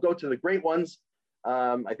I said, I'll go to the great ones.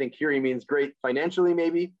 I think here he means great financially,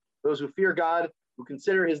 maybe. Those who fear God, who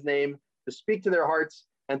consider his name, to speak to their hearts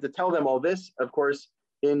and to tell them all this, of course,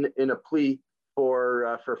 in a plea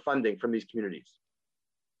for funding from these communities.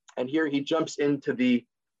 And here he jumps into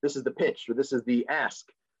this is the pitch, or this is the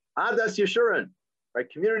ask. Adas Yeshurun, right?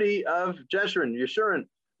 Community of Jeshurun, Yeshurun.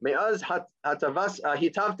 Me'az hatavas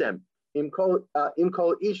hitavtem. Im kol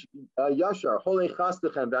ish yashar holei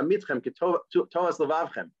chasdechem v'amitchem ketovas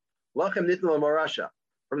levavchem lachem nitnu l'morasha.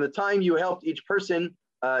 From the time you helped each person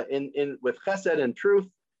with chesed and truth,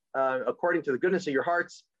 according to the goodness of your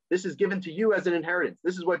hearts, this is given to you as an inheritance.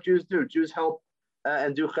 This is what Jews do. Jews help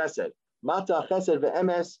and do chesed. Mata chesed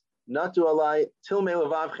ve'emes natu alai tilmei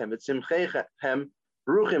levavchem v'tzimchechem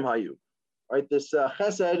bruchim hayu. Right, this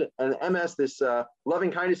chesed and emes, this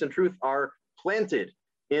loving kindness and truth, are planted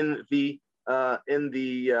in the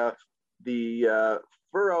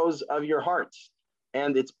furrows of your hearts,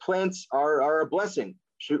 and its plants are a blessing.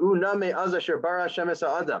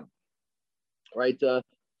 Right,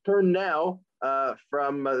 turn now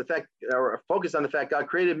from the fact, or focus on the fact God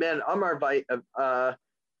created man. Amar vehi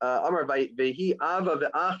ava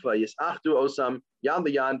ve'achva yisachdu osam yan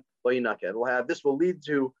b'yan lo yinaked. This will lead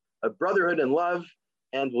to a brotherhood and love,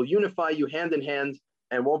 and will unify you hand in hand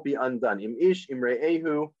and won't be undone. Im ish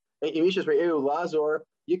re'ehu lazor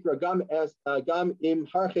yikra gam im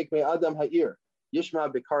harchik me adam ha'ir yishma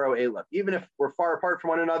b'karo elav. Even if we're far apart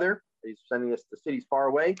from one another, he's sending us to cities far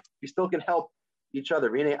away, we still can help each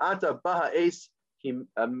other. Rine ata baha es him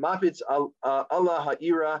mafitz Allah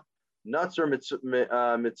ha'ira natsur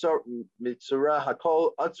mitzura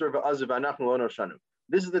hakol atzur va'aziv anachnu lo noshanu.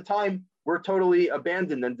 This is the time we're totally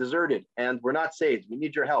abandoned and deserted, and we're not saved. We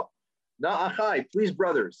need your help. Na achai, please,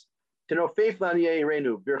 brothers, to know faith laniye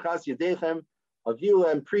reinu birchas yedechem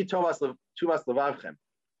avulem pri tuvas levavchem.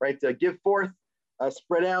 Right, give forth,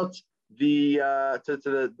 spread out to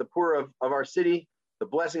the poor of our city, the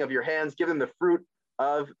blessing of your hands. Give them the fruit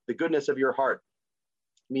of the goodness of your heart.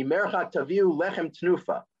 Mimerchak taviu lechem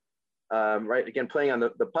tnufa. Right, again, playing on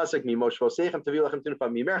the pasuk, mimoshvosechem taviu lechem tnufa.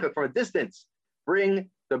 Mimerchak, from a distance, bring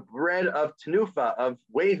the bread of tenufa, of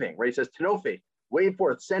waving. Right, it says tenofe, wave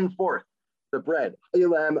forth, send forth the bread.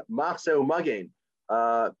 Ilam machseu magain.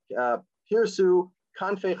 Pirsu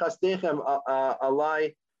kanfei chasdechem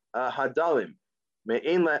alai hadalim.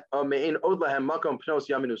 Me'ein od lahem makom pnos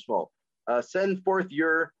yaminu smol. Send forth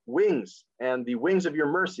your wings and the wings of your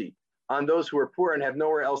mercy on those who are poor and have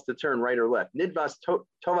nowhere else to turn, right or left. Nidvas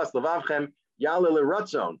tovas levavchem yale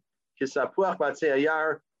leratzon kisapuach batzei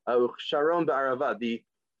ayar sharon ba'arava.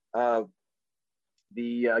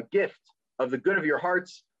 The gift of the good of your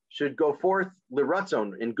hearts should go forth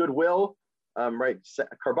leratzon, in goodwill. Right,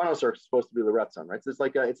 karbanos are supposed to be leratzon, right? So it's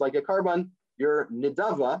like a karban. Your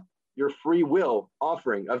nidava, your free will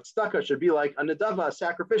offering of tzedakah, should be like a nidava, a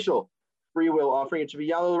sacrificial free will offering. It should be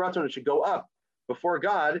yalel ratzon. It should go up before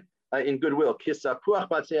God in goodwill. Kisapuach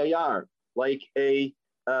batzei ayar, like a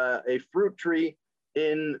fruit tree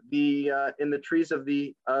in the trees of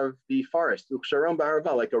the forest. Uksharon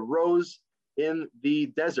ba'arava, like a rose in the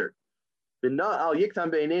desert. Bina al yiktam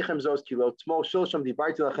be'einechem zos kilo tmo shilsham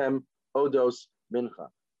dibarti lachem odos mincha.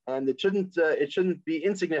 And it shouldn't be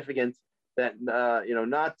insignificant that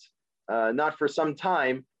not for some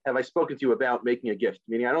time have I spoken to you about making a gift.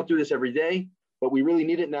 Meaning, I don't do this every day, but we really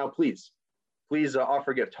need it now. Please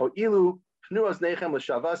offer a gift. Ho'ilu pnu oznechem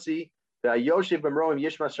l'shavasi ve'yoshev b'mroim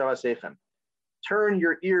yishmas shavasechem. Turn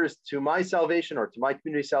your ears to my salvation, or to my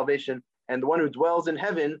community's salvation, and the one who dwells in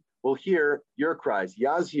heaven will hear your cries.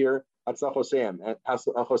 Yazhir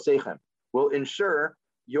hatzlachosechem, will ensure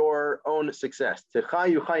your own success. You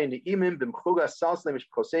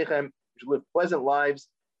should live pleasant lives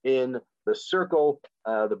in the circle,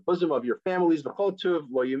 the bosom of your families. All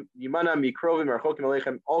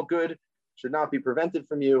good should not be prevented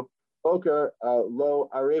from you. To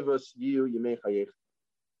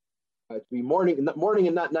be morning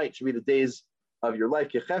and not night should be the days of your life.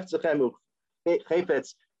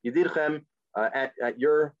 At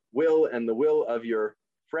your will and the will of your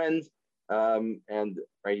friend. And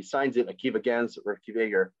right, he signs it, Akiva Gans, Rabbi Akiva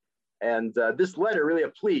Eger. And this letter, really a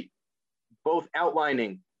plea, both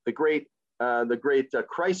outlining the great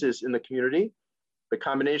crisis in the community, the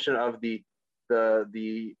combination of the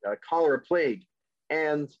cholera plague,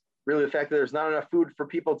 and really the fact that there's not enough food for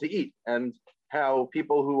people to eat, and how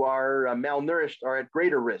people who are malnourished are at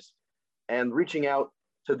greater risk, and reaching out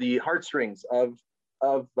to the heartstrings of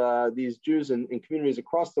these Jews in communities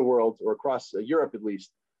across the world, or across Europe at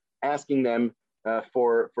least, asking them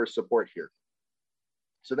for support here.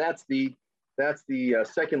 So that's the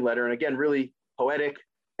second letter, and again, really poetic.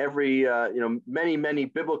 Many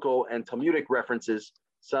biblical and Talmudic references,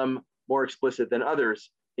 some more explicit than others,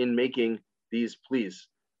 in making these pleas.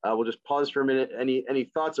 We'll just pause for a minute. Any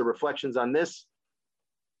thoughts or reflections on this?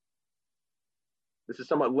 This is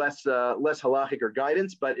somewhat less halakhic or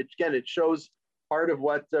guidance, but it shows part of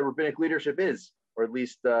what rabbinic leadership is, or at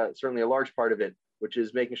least certainly a large part of it, which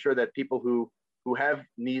is making sure that people who have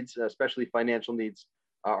needs, especially financial needs,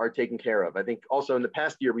 are taken care of. I think also in the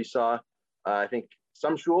past year we saw, I think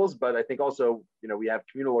some shuls, but I think also we have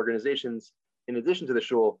communal organizations in addition to the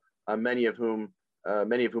shul, many of whom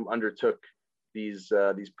undertook these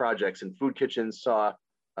projects, and food kitchens saw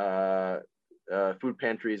food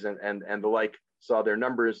pantries and the like saw their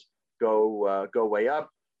numbers go way up,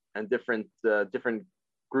 and different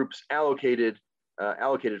groups allocated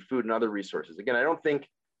food and other resources. Again, I don't think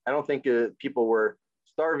people were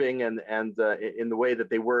starving and in the way that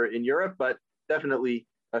they were in Europe, but definitely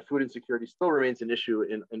food insecurity still remains an issue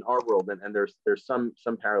in our world, and there's some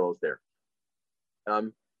parallels there.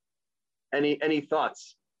 Any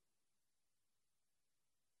thoughts?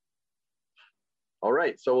 All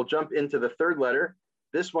right, so we'll jump into the third letter.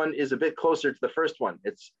 This one is a bit closer to the first one.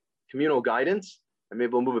 It's communal guidance, and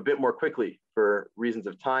maybe we'll move a bit more quickly for reasons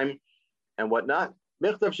of time and whatnot. A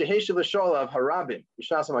letter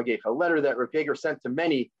that Rabbi Eger sent to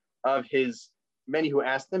many who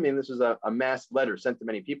asked him, and this is a mass letter sent to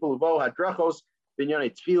many people, with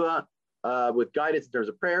guidance in terms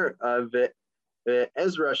of prayer, of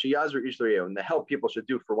Ezra Sheyazru Ish L'Re'ehu, and the help people should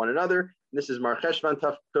do for one another. And this is Mar Cheshvan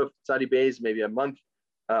Tuf Tzadi Beis, maybe a month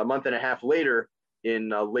and a half later in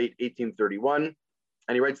late 1831.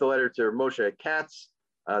 And he writes the letter to Moshe Katz,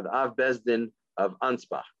 the Av Bezdin of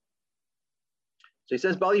Ansbach. So he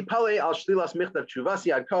says, Bali Pale al Shlilas Michtav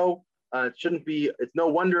Chuvasi Adko. It's no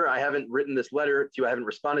wonder I haven't written this letter to you, I haven't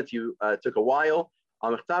responded to you. It took a while.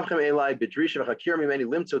 You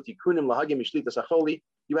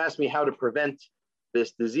asked me how to prevent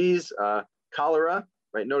this disease, cholera,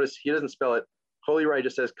 right? Notice he doesn't spell it holy, right? He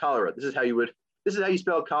just says cholera. This is how you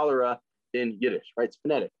spell cholera in Yiddish, right? It's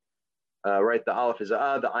phonetic, right? The aleph is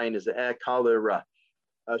a, the ayin is a, cholera.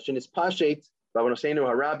 Shenis pashet, b'avonoseinu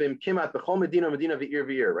harabim, kimat b'chol medina v'ir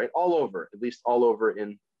v'ir, right? All over, at least all over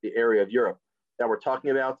in the area of Europe that we're talking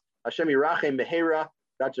about. Hashem yirachem mehera,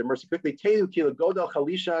 God should mercy quickly. Teilu kila godal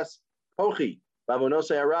chalishas pochi,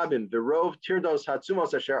 b'avonosei harabim, v'rov tirdos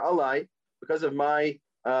hatzumos asher alai, because of my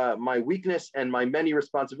weakness and my many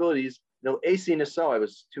responsibilities. No AC Naso, I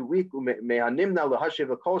was too weak. It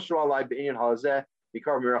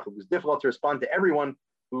was difficult to respond to everyone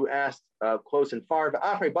who asked close and far.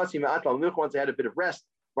 Once I had a bit of rest,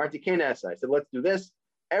 I said, let's do this.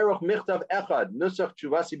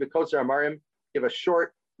 Give a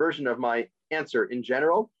short version of my answer in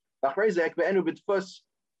general.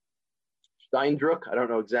 Steindruck, I don't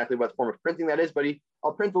know exactly what form of printing that is, but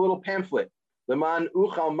I'll print a little pamphlet. Leman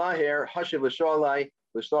uchal maher hashiv l'sholai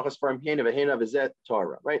l'shlochas farm hena v'hena v'zet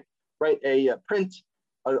Torah. Right, print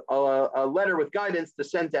a letter with guidance to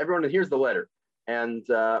send to everyone. And here's the letter. And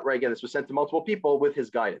right, again, this was sent to multiple people with his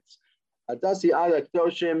guidance. Adasi ala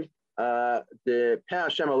kdoshim de pe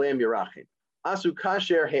Hashem aleim yirachim. Asu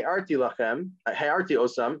kasher he'arti lachem he'arti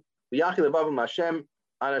osam v'yachi levavam Hashem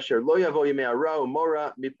Anasher lo yavo yemei hara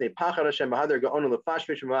umora mipnei pachad Hashem b'hader gaonu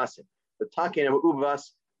lefashvish v'masim l'takein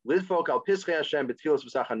v'uvas lidfok al pischei Hashem b'tfilos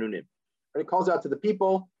v'sachanunim. And he calls out to the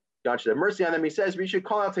people. God should have mercy on them. He says we should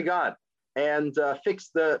call out to God and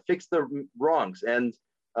fix the wrongs and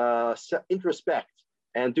introspect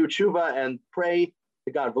and do tshuva and pray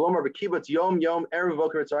to God. V'lomar b'kibbutz yom yom erev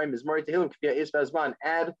v'oker tzarayim mizmori tehillim k'via is v'azman.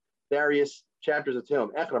 Add various chapters of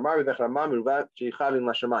Tehillim.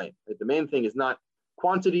 The main thing is not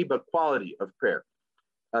quantity but quality of prayer.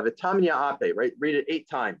 V'tamya ape, right? Read it 8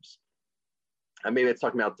 times. Maybe it's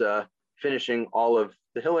talking about finishing all of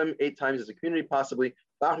Tehillim 8 times as a community, possibly.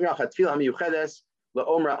 And then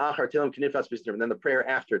the prayer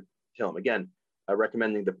after Tehillim. Again,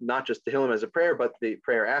 recommending not just Tehillim as a prayer, but the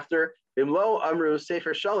prayer after. Find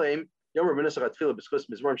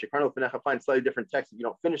slightly different text if you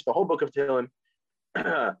don't finish the whole book of Tehillim.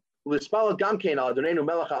 So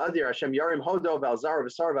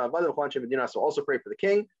also pray for the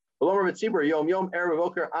king.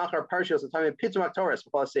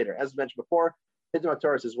 As mentioned before,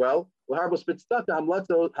 Pitum as well.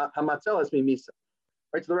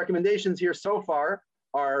 Right, so the recommendations here so far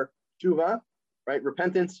are tshuva, right,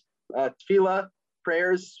 repentance, tefillah,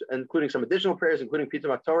 prayers, including some additional prayers, including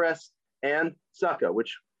Pitum HaTores and tzedakah,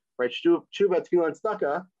 which, right, tshuva, tefillah, and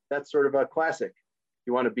tzedakah, that's sort of a classic.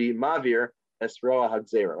 You want to be mavir esroa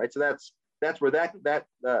hagzera, right? So that's where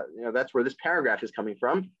that's where this paragraph is coming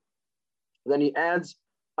from. Then he adds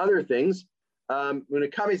other things. When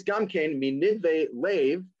it comes gamkein minidve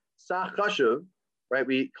leiv sach chashuv, right?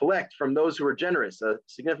 We collect from those who are generous a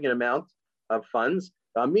significant amount of funds.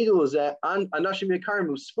 Let's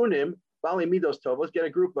get a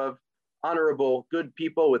group of honorable, good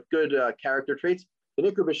people with good character traits.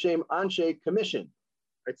 Commission,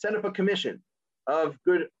 right? Set up a commission of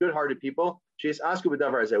good-hearted people. We'll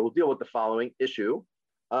deal with the following issue.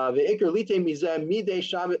 To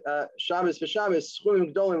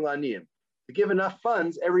give enough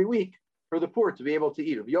funds every week for the poor to be able to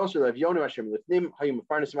eat.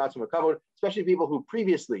 Especially people who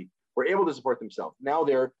previously were able to support themselves. Now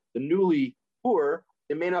they're the newly poor.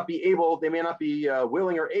 They may not be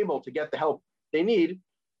willing or able to get the help they need.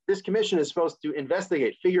 This commission is supposed to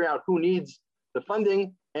investigate, figure out who needs the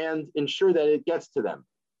funding and ensure that it gets to them.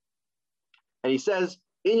 And he says,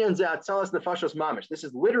 this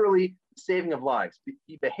is literally the saving of lives.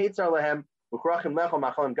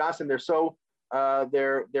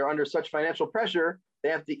 They're under such financial pressure, they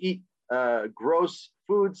have to eat gross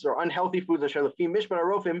foods or unhealthy foods.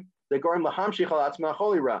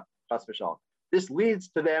 This leads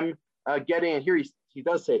to them getting, and here he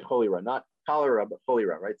does say cholera, not cholera, but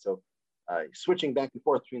cholera, right? So switching back and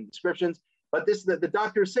forth between descriptions. But the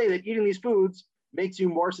doctors say that eating these foods makes you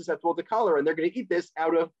more susceptible to cholera, and they're going to eat this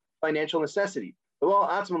out of financial necessity. This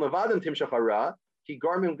won't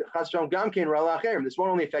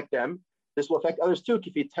only affect them, this will affect others too.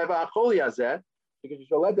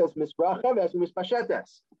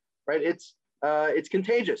 Right? It's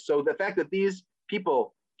contagious. So the fact that these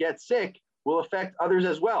people get sick will affect others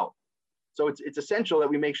as well. So it's essential that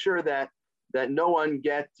we make sure that no one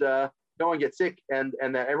gets sick and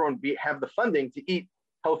that everyone have the funding to eat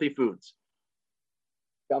healthy foods.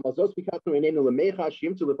 Sometimes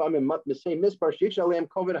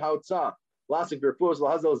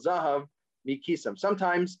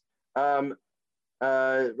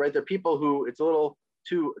right, there are people who it's a little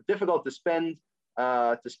too difficult to spend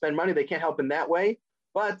money. They can't help in that way.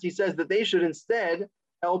 But he says that they should instead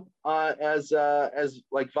help as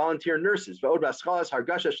like volunteer nurses. Sometimes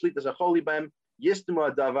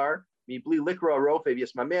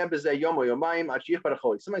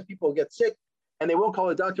people get sick and they won't call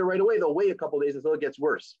a doctor right away. They'll wait a couple of days until it gets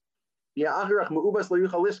worse. Then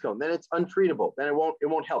it's untreatable. Then it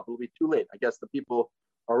won't help. It'll be too late. I guess the people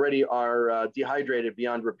already are dehydrated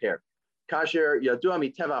beyond repair. Make sure to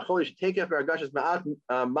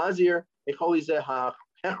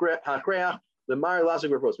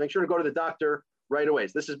go to the doctor right away.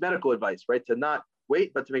 So this is medical advice, right? To not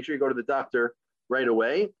wait, but to make sure you go to the doctor right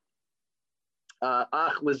away. The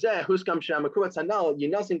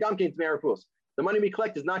money we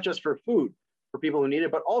collect is not just for food, for people who need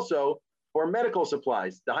it, but also for medical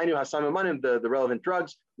supplies. The relevant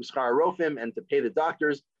drugs, and to pay the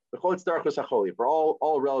doctors, for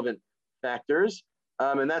all relevant factors.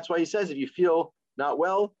 And that's why he says if you feel not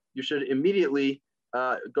well, you should immediately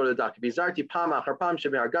go to the doctor. If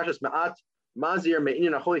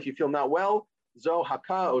you feel not well,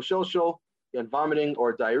 and vomiting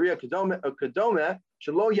or diarrhea, you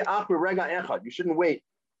shouldn't wait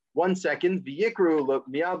 1 second.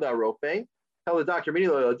 tell the doctor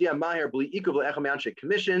immediately,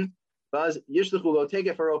 commission,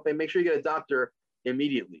 make sure you get a doctor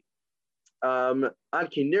immediately. Until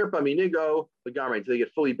they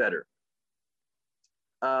get fully better.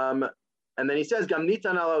 And then he says,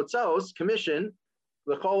 commission,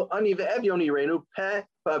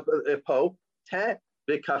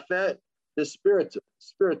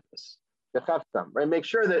 spiritus. Right? Make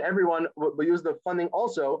sure that everyone will use the funding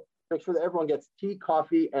also. Make sure that everyone gets tea,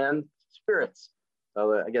 coffee, and spirits.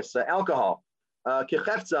 Alcohol.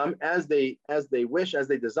 As they wish, as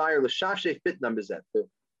they desire, to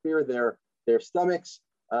clear their stomachs,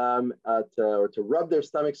 or to rub their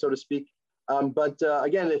stomachs, so to speak. But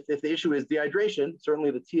again, if the issue is dehydration,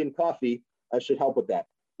 certainly the tea and coffee should help with that.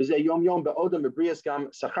 He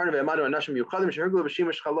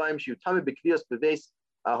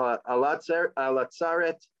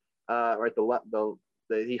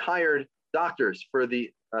hired doctors for to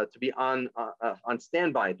be on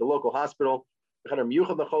standby at the local hospital, where the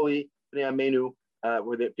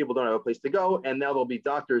people don't have a place to go, and now there'll be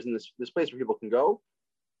doctors in this place where people can go.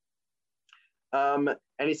 And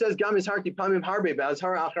he says, I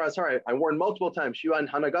warned multiple times.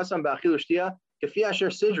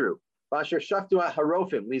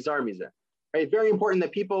 Right? Very important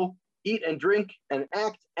that people eat and drink and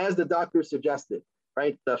act as the doctor suggested,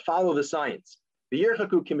 right? Follow the science. Whatever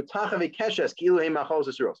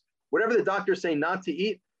the doctors say not to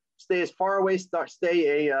eat, stay as far away,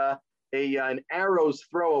 stay an arrow's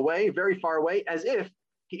throw away, very far away, as if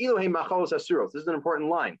this is an important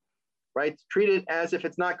line, right? Treat it as if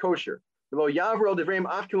it's not kosher.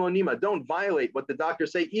 Don't violate what the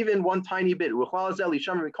doctors say, even one tiny bit. Don't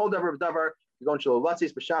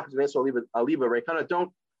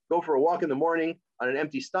go for a walk in the morning on an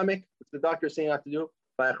empty stomach, which the doctors say not to do.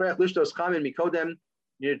 You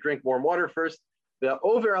need to drink warm water first. If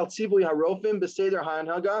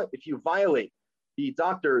you violate the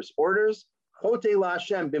doctor's orders,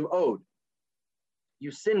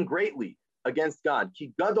 you sin greatly against God.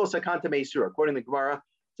 Quoting the Gemara,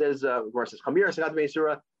 says,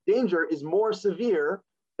 danger is more severe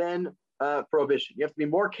than prohibition. You have to be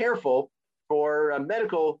more careful for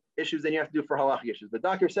medical issues than you have to do for halachic issues. The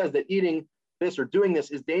doctor says that eating this or doing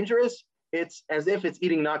this is dangerous. It's as if it's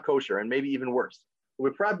eating not kosher, and maybe even worse.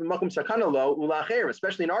 Especially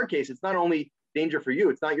in our case, it's not only danger for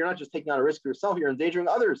you. You're not just taking on a risk for yourself, you're endangering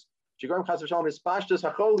others. You cause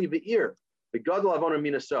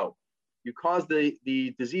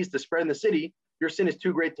the disease to spread in the city, your sin is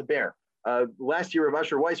too great to bear. Last year, Rav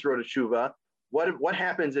Asher Weiss wrote a tshuva. What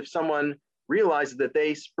happens if someone realizes that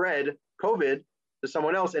they spread COVID to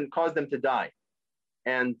someone else and cause them to die?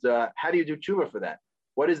 And how do you do tshuva for that?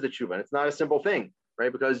 What is the tshuva? And it's not a simple thing,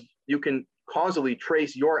 right? Because you can causally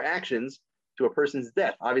trace your actions to a person's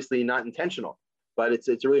death, obviously not intentional, but it's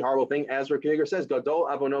a really horrible thing. As Rabbi Akiva Eger says, Gadol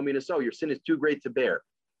avono minaso, your sin is too great to bear.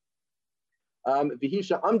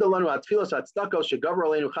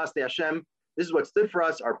 This is what stood for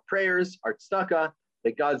us, our prayers, our tzedakah,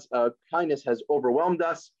 that God's kindness has overwhelmed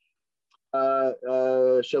us.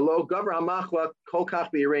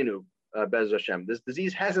 This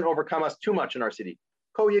disease hasn't overcome us too much in our city.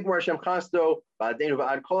 Hopefully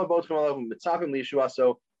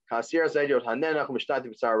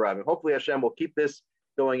Hashem will keep this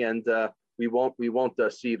going, and we won't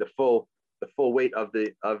see the full weight of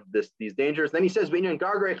these dangers. Then he says, right?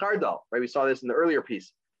 We saw this in the earlier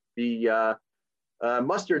piece. The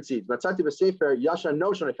mustard seeds. I found in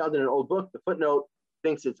an old book. The footnote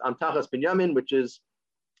thinks it's Amtachas Binyamin, which is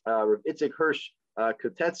Rav Itzik Hirsch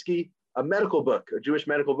Kotetsky, a medical book, a Jewish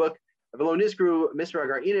medical book. It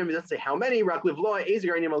doesn't say how many. Right,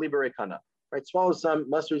 swallow some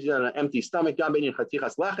mustard seeds on an empty stomach. Who it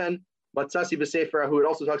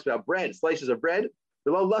also talks about bread, slices of bread.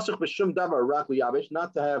 Not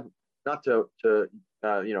to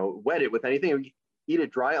wet it with anything. Eat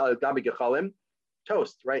it dry.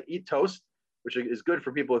 Toast, right? Eat toast, which is good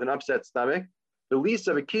for people with an upset stomach. The least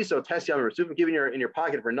of a kiso test yam resufim, given in your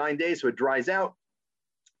pocket for 9 days so it dries out.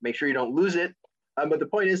 Make sure you don't lose it. But the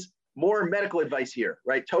point is, more medical advice here,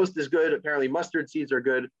 right? Toast is good. Apparently, mustard seeds are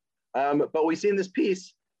good. But we see in this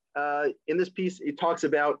piece, it talks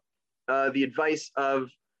about the advice of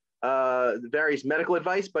the various medical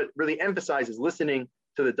advice, but really emphasizes listening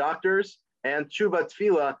to the doctors and tshuva,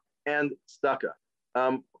 tefillah, and tzedakah.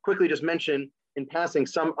 Quickly just mention in passing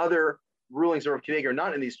some other rulings of Rav Akiva Eger,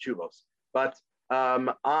 not in these tshuvos, but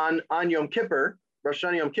on Yom Kippur, Rosh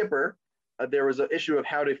Hashanah Yom Kippur, there was an issue of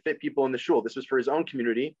how to fit people in the shul. This was for his own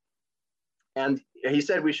community. And he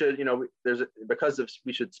said we should, because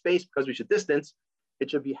we should space, because we should distance,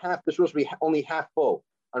 it should be the shul should be only half full.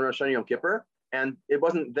 on Rosh Hashanah Yom Kippur. And it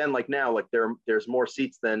wasn't then like now, like there's more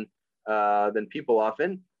seats than people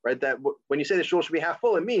often, right? That when you say the shul should be half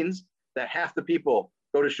full, it means that half the people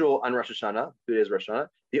go to shul on Rosh Hashanah, 2 days Rosh Hashanah.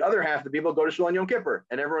 The other half of the people go to shul on Yom Kippur,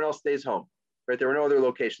 and everyone else stays home, right? There were no other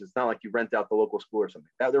locations. It's not like you rent out the local school or something.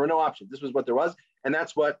 There were no options. This was what there was, and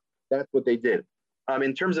that's what they did.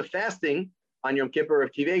 In terms of fasting on Yom Kippur,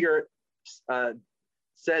 Rabbi Akiva Eger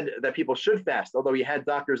said that people should fast, although he had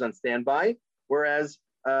doctors on standby, whereas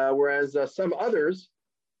some others,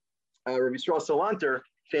 Rabbi Yisrael Salanter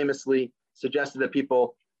famously suggested that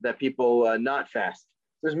people not fast.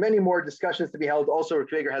 There's many more discussions to be held. Also,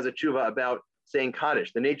 Rabbi Akiva Eger has a tshuva about saying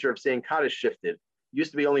Kaddish. The nature of saying Kaddish shifted. It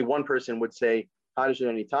used to be only one person would say Kaddish at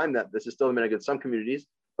any time. That this is still a minhag in some communities.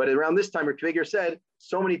 But around this time, Rabbi Akiva Eger said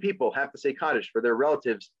so many people have to say Kaddish for their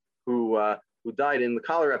relatives who died in the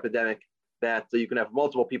cholera epidemic that you can have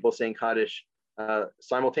multiple people saying Kaddish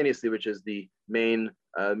simultaneously, which is the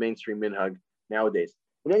mainstream minhag nowadays.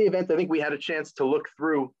 In any event, I think we had a chance to look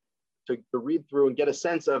through, to read through and get a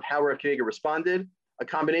sense of how Rabbi Akiva Eger responded, a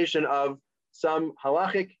combination of some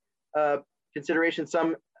halachic considerations,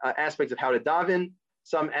 some aspects of how to daven,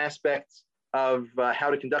 some aspects of how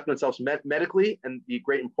to conduct themselves medically and the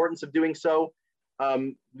great importance of doing so.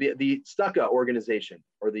 The Stucca organization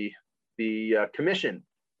or the commission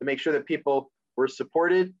to make sure that people were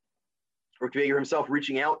supported, Rabbi Akiva Eger himself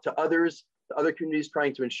reaching out to others, to other communities,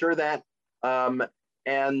 trying to ensure that. So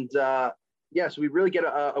we really get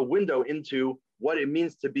a window into what it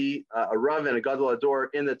means to be a Rav and a Gadol Ador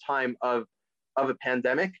in the time of a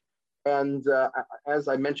pandemic. And as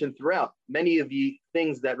I mentioned throughout, many of the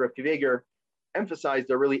things that Rabbi Akiva Eger emphasized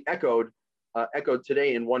are really echoed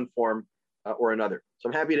today in one form or another. So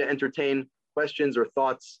I'm happy to entertain questions or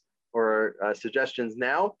thoughts or suggestions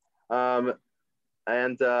now.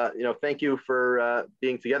 Thank you for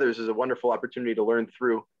being together. This is a wonderful opportunity to learn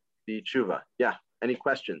through the tshuva. Yeah, any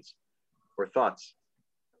questions or thoughts?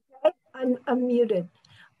 Okay, I'm unmuted.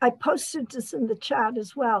 I posted this in the chat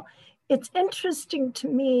as well. It's interesting to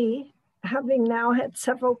me, having now had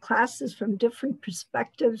several classes from different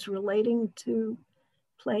perspectives relating to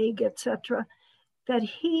plague, etc., that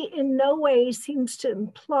he in no way seems to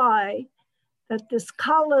imply that this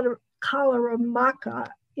cholera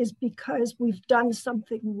makkah is because we've done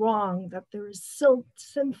something wrong, that there is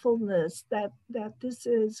sinfulness, that this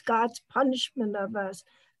is God's punishment of us.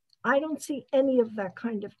 I don't see any of that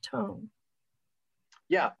kind of tone.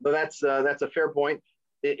 Yeah, but that's a fair point.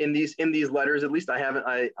 In these letters, at least I haven't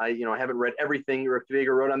read everything Rabbi Akiva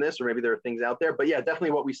Eger wrote on this, or maybe there are things out there. But yeah,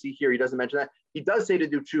 definitely what we see here, he doesn't mention that. He does say to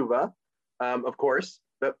do tshuva, of course,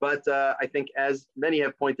 but I think as many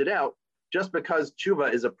have pointed out, just because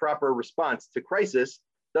tshuva is a proper response to crisis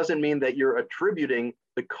doesn't mean that you're attributing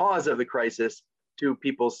the cause of the crisis to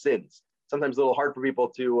people's sins. Sometimes a little hard for people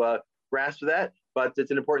to grasp that, but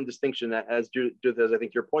it's an important distinction, as Judith, as I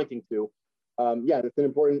think you're pointing to. That's an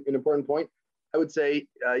important point. I would say,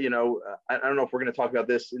 I don't know if we're going to talk about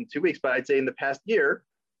this in 2 weeks, but I'd say in the past year,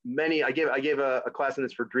 I gave a class on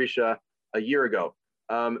this for Drisha a year ago.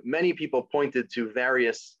 Many people pointed to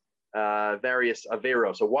various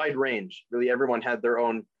averos, a wide range. Really, everyone had their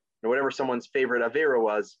own, whatever someone's favorite avera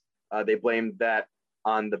was, they blamed that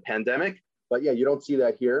on the pandemic. But yeah, you don't see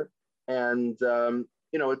that here. And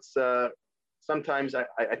it's sometimes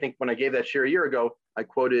I think when I gave that shir a year ago, I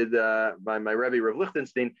quoted by my Rebbe Rav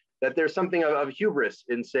Lichtenstein that there's something of hubris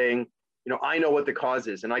in saying, I know what the cause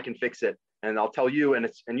is and I can fix it, and I'll tell you. And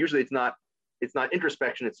usually it's not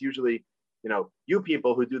introspection. It's usually you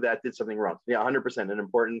people who do that did something wrong. Yeah, 100%.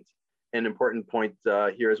 An important point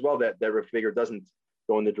here as well that Rabbi Akiva Eger doesn't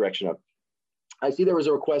go in the direction of. I see there was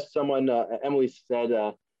a request. Someone, Emily said,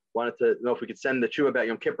 wanted to know if we could send the tshuva about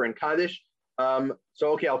Yom Kippur and Kaddish.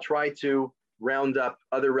 Okay, I'll try to round up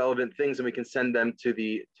other relevant things and we can send them to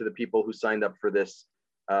the people who signed up for this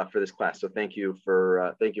class. So thank you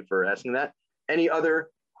for asking that. Any other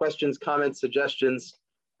questions, comments, suggestions,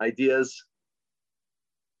 ideas?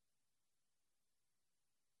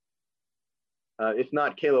 If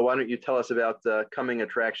not, Kayla, why don't you tell us about coming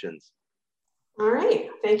attractions? All right.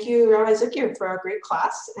 Thank you, Rabbi Zuckier, for a great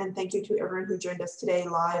class. And thank you to everyone who joined us today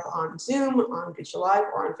live on Zoom, on Drisha Live,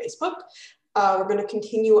 or on Facebook. We're going to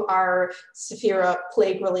continue our Sephira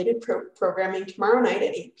plague-related programming tomorrow night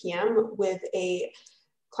at 8 p.m. with a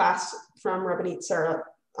class from Rabbanit Sarah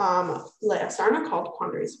Leah Sarna called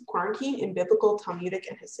Quandaries of Quarantine in Biblical, Talmudic,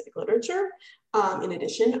 and Hasidic Literature. In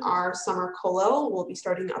addition, our summer kollel will be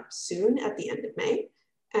starting up soon at the end of May.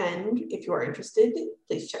 And if you are interested,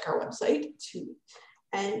 please check our website to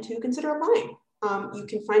consider applying. You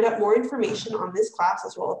can find out more information on this class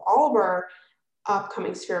as well as all of our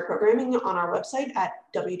upcoming Sphere programming on our website at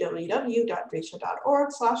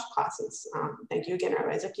www.drisha.org/classes. Thank you again,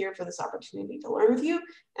 Rabbi Zuckier, for this opportunity to learn with you,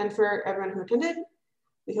 and for everyone who attended.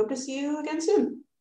 We hope to see you again soon.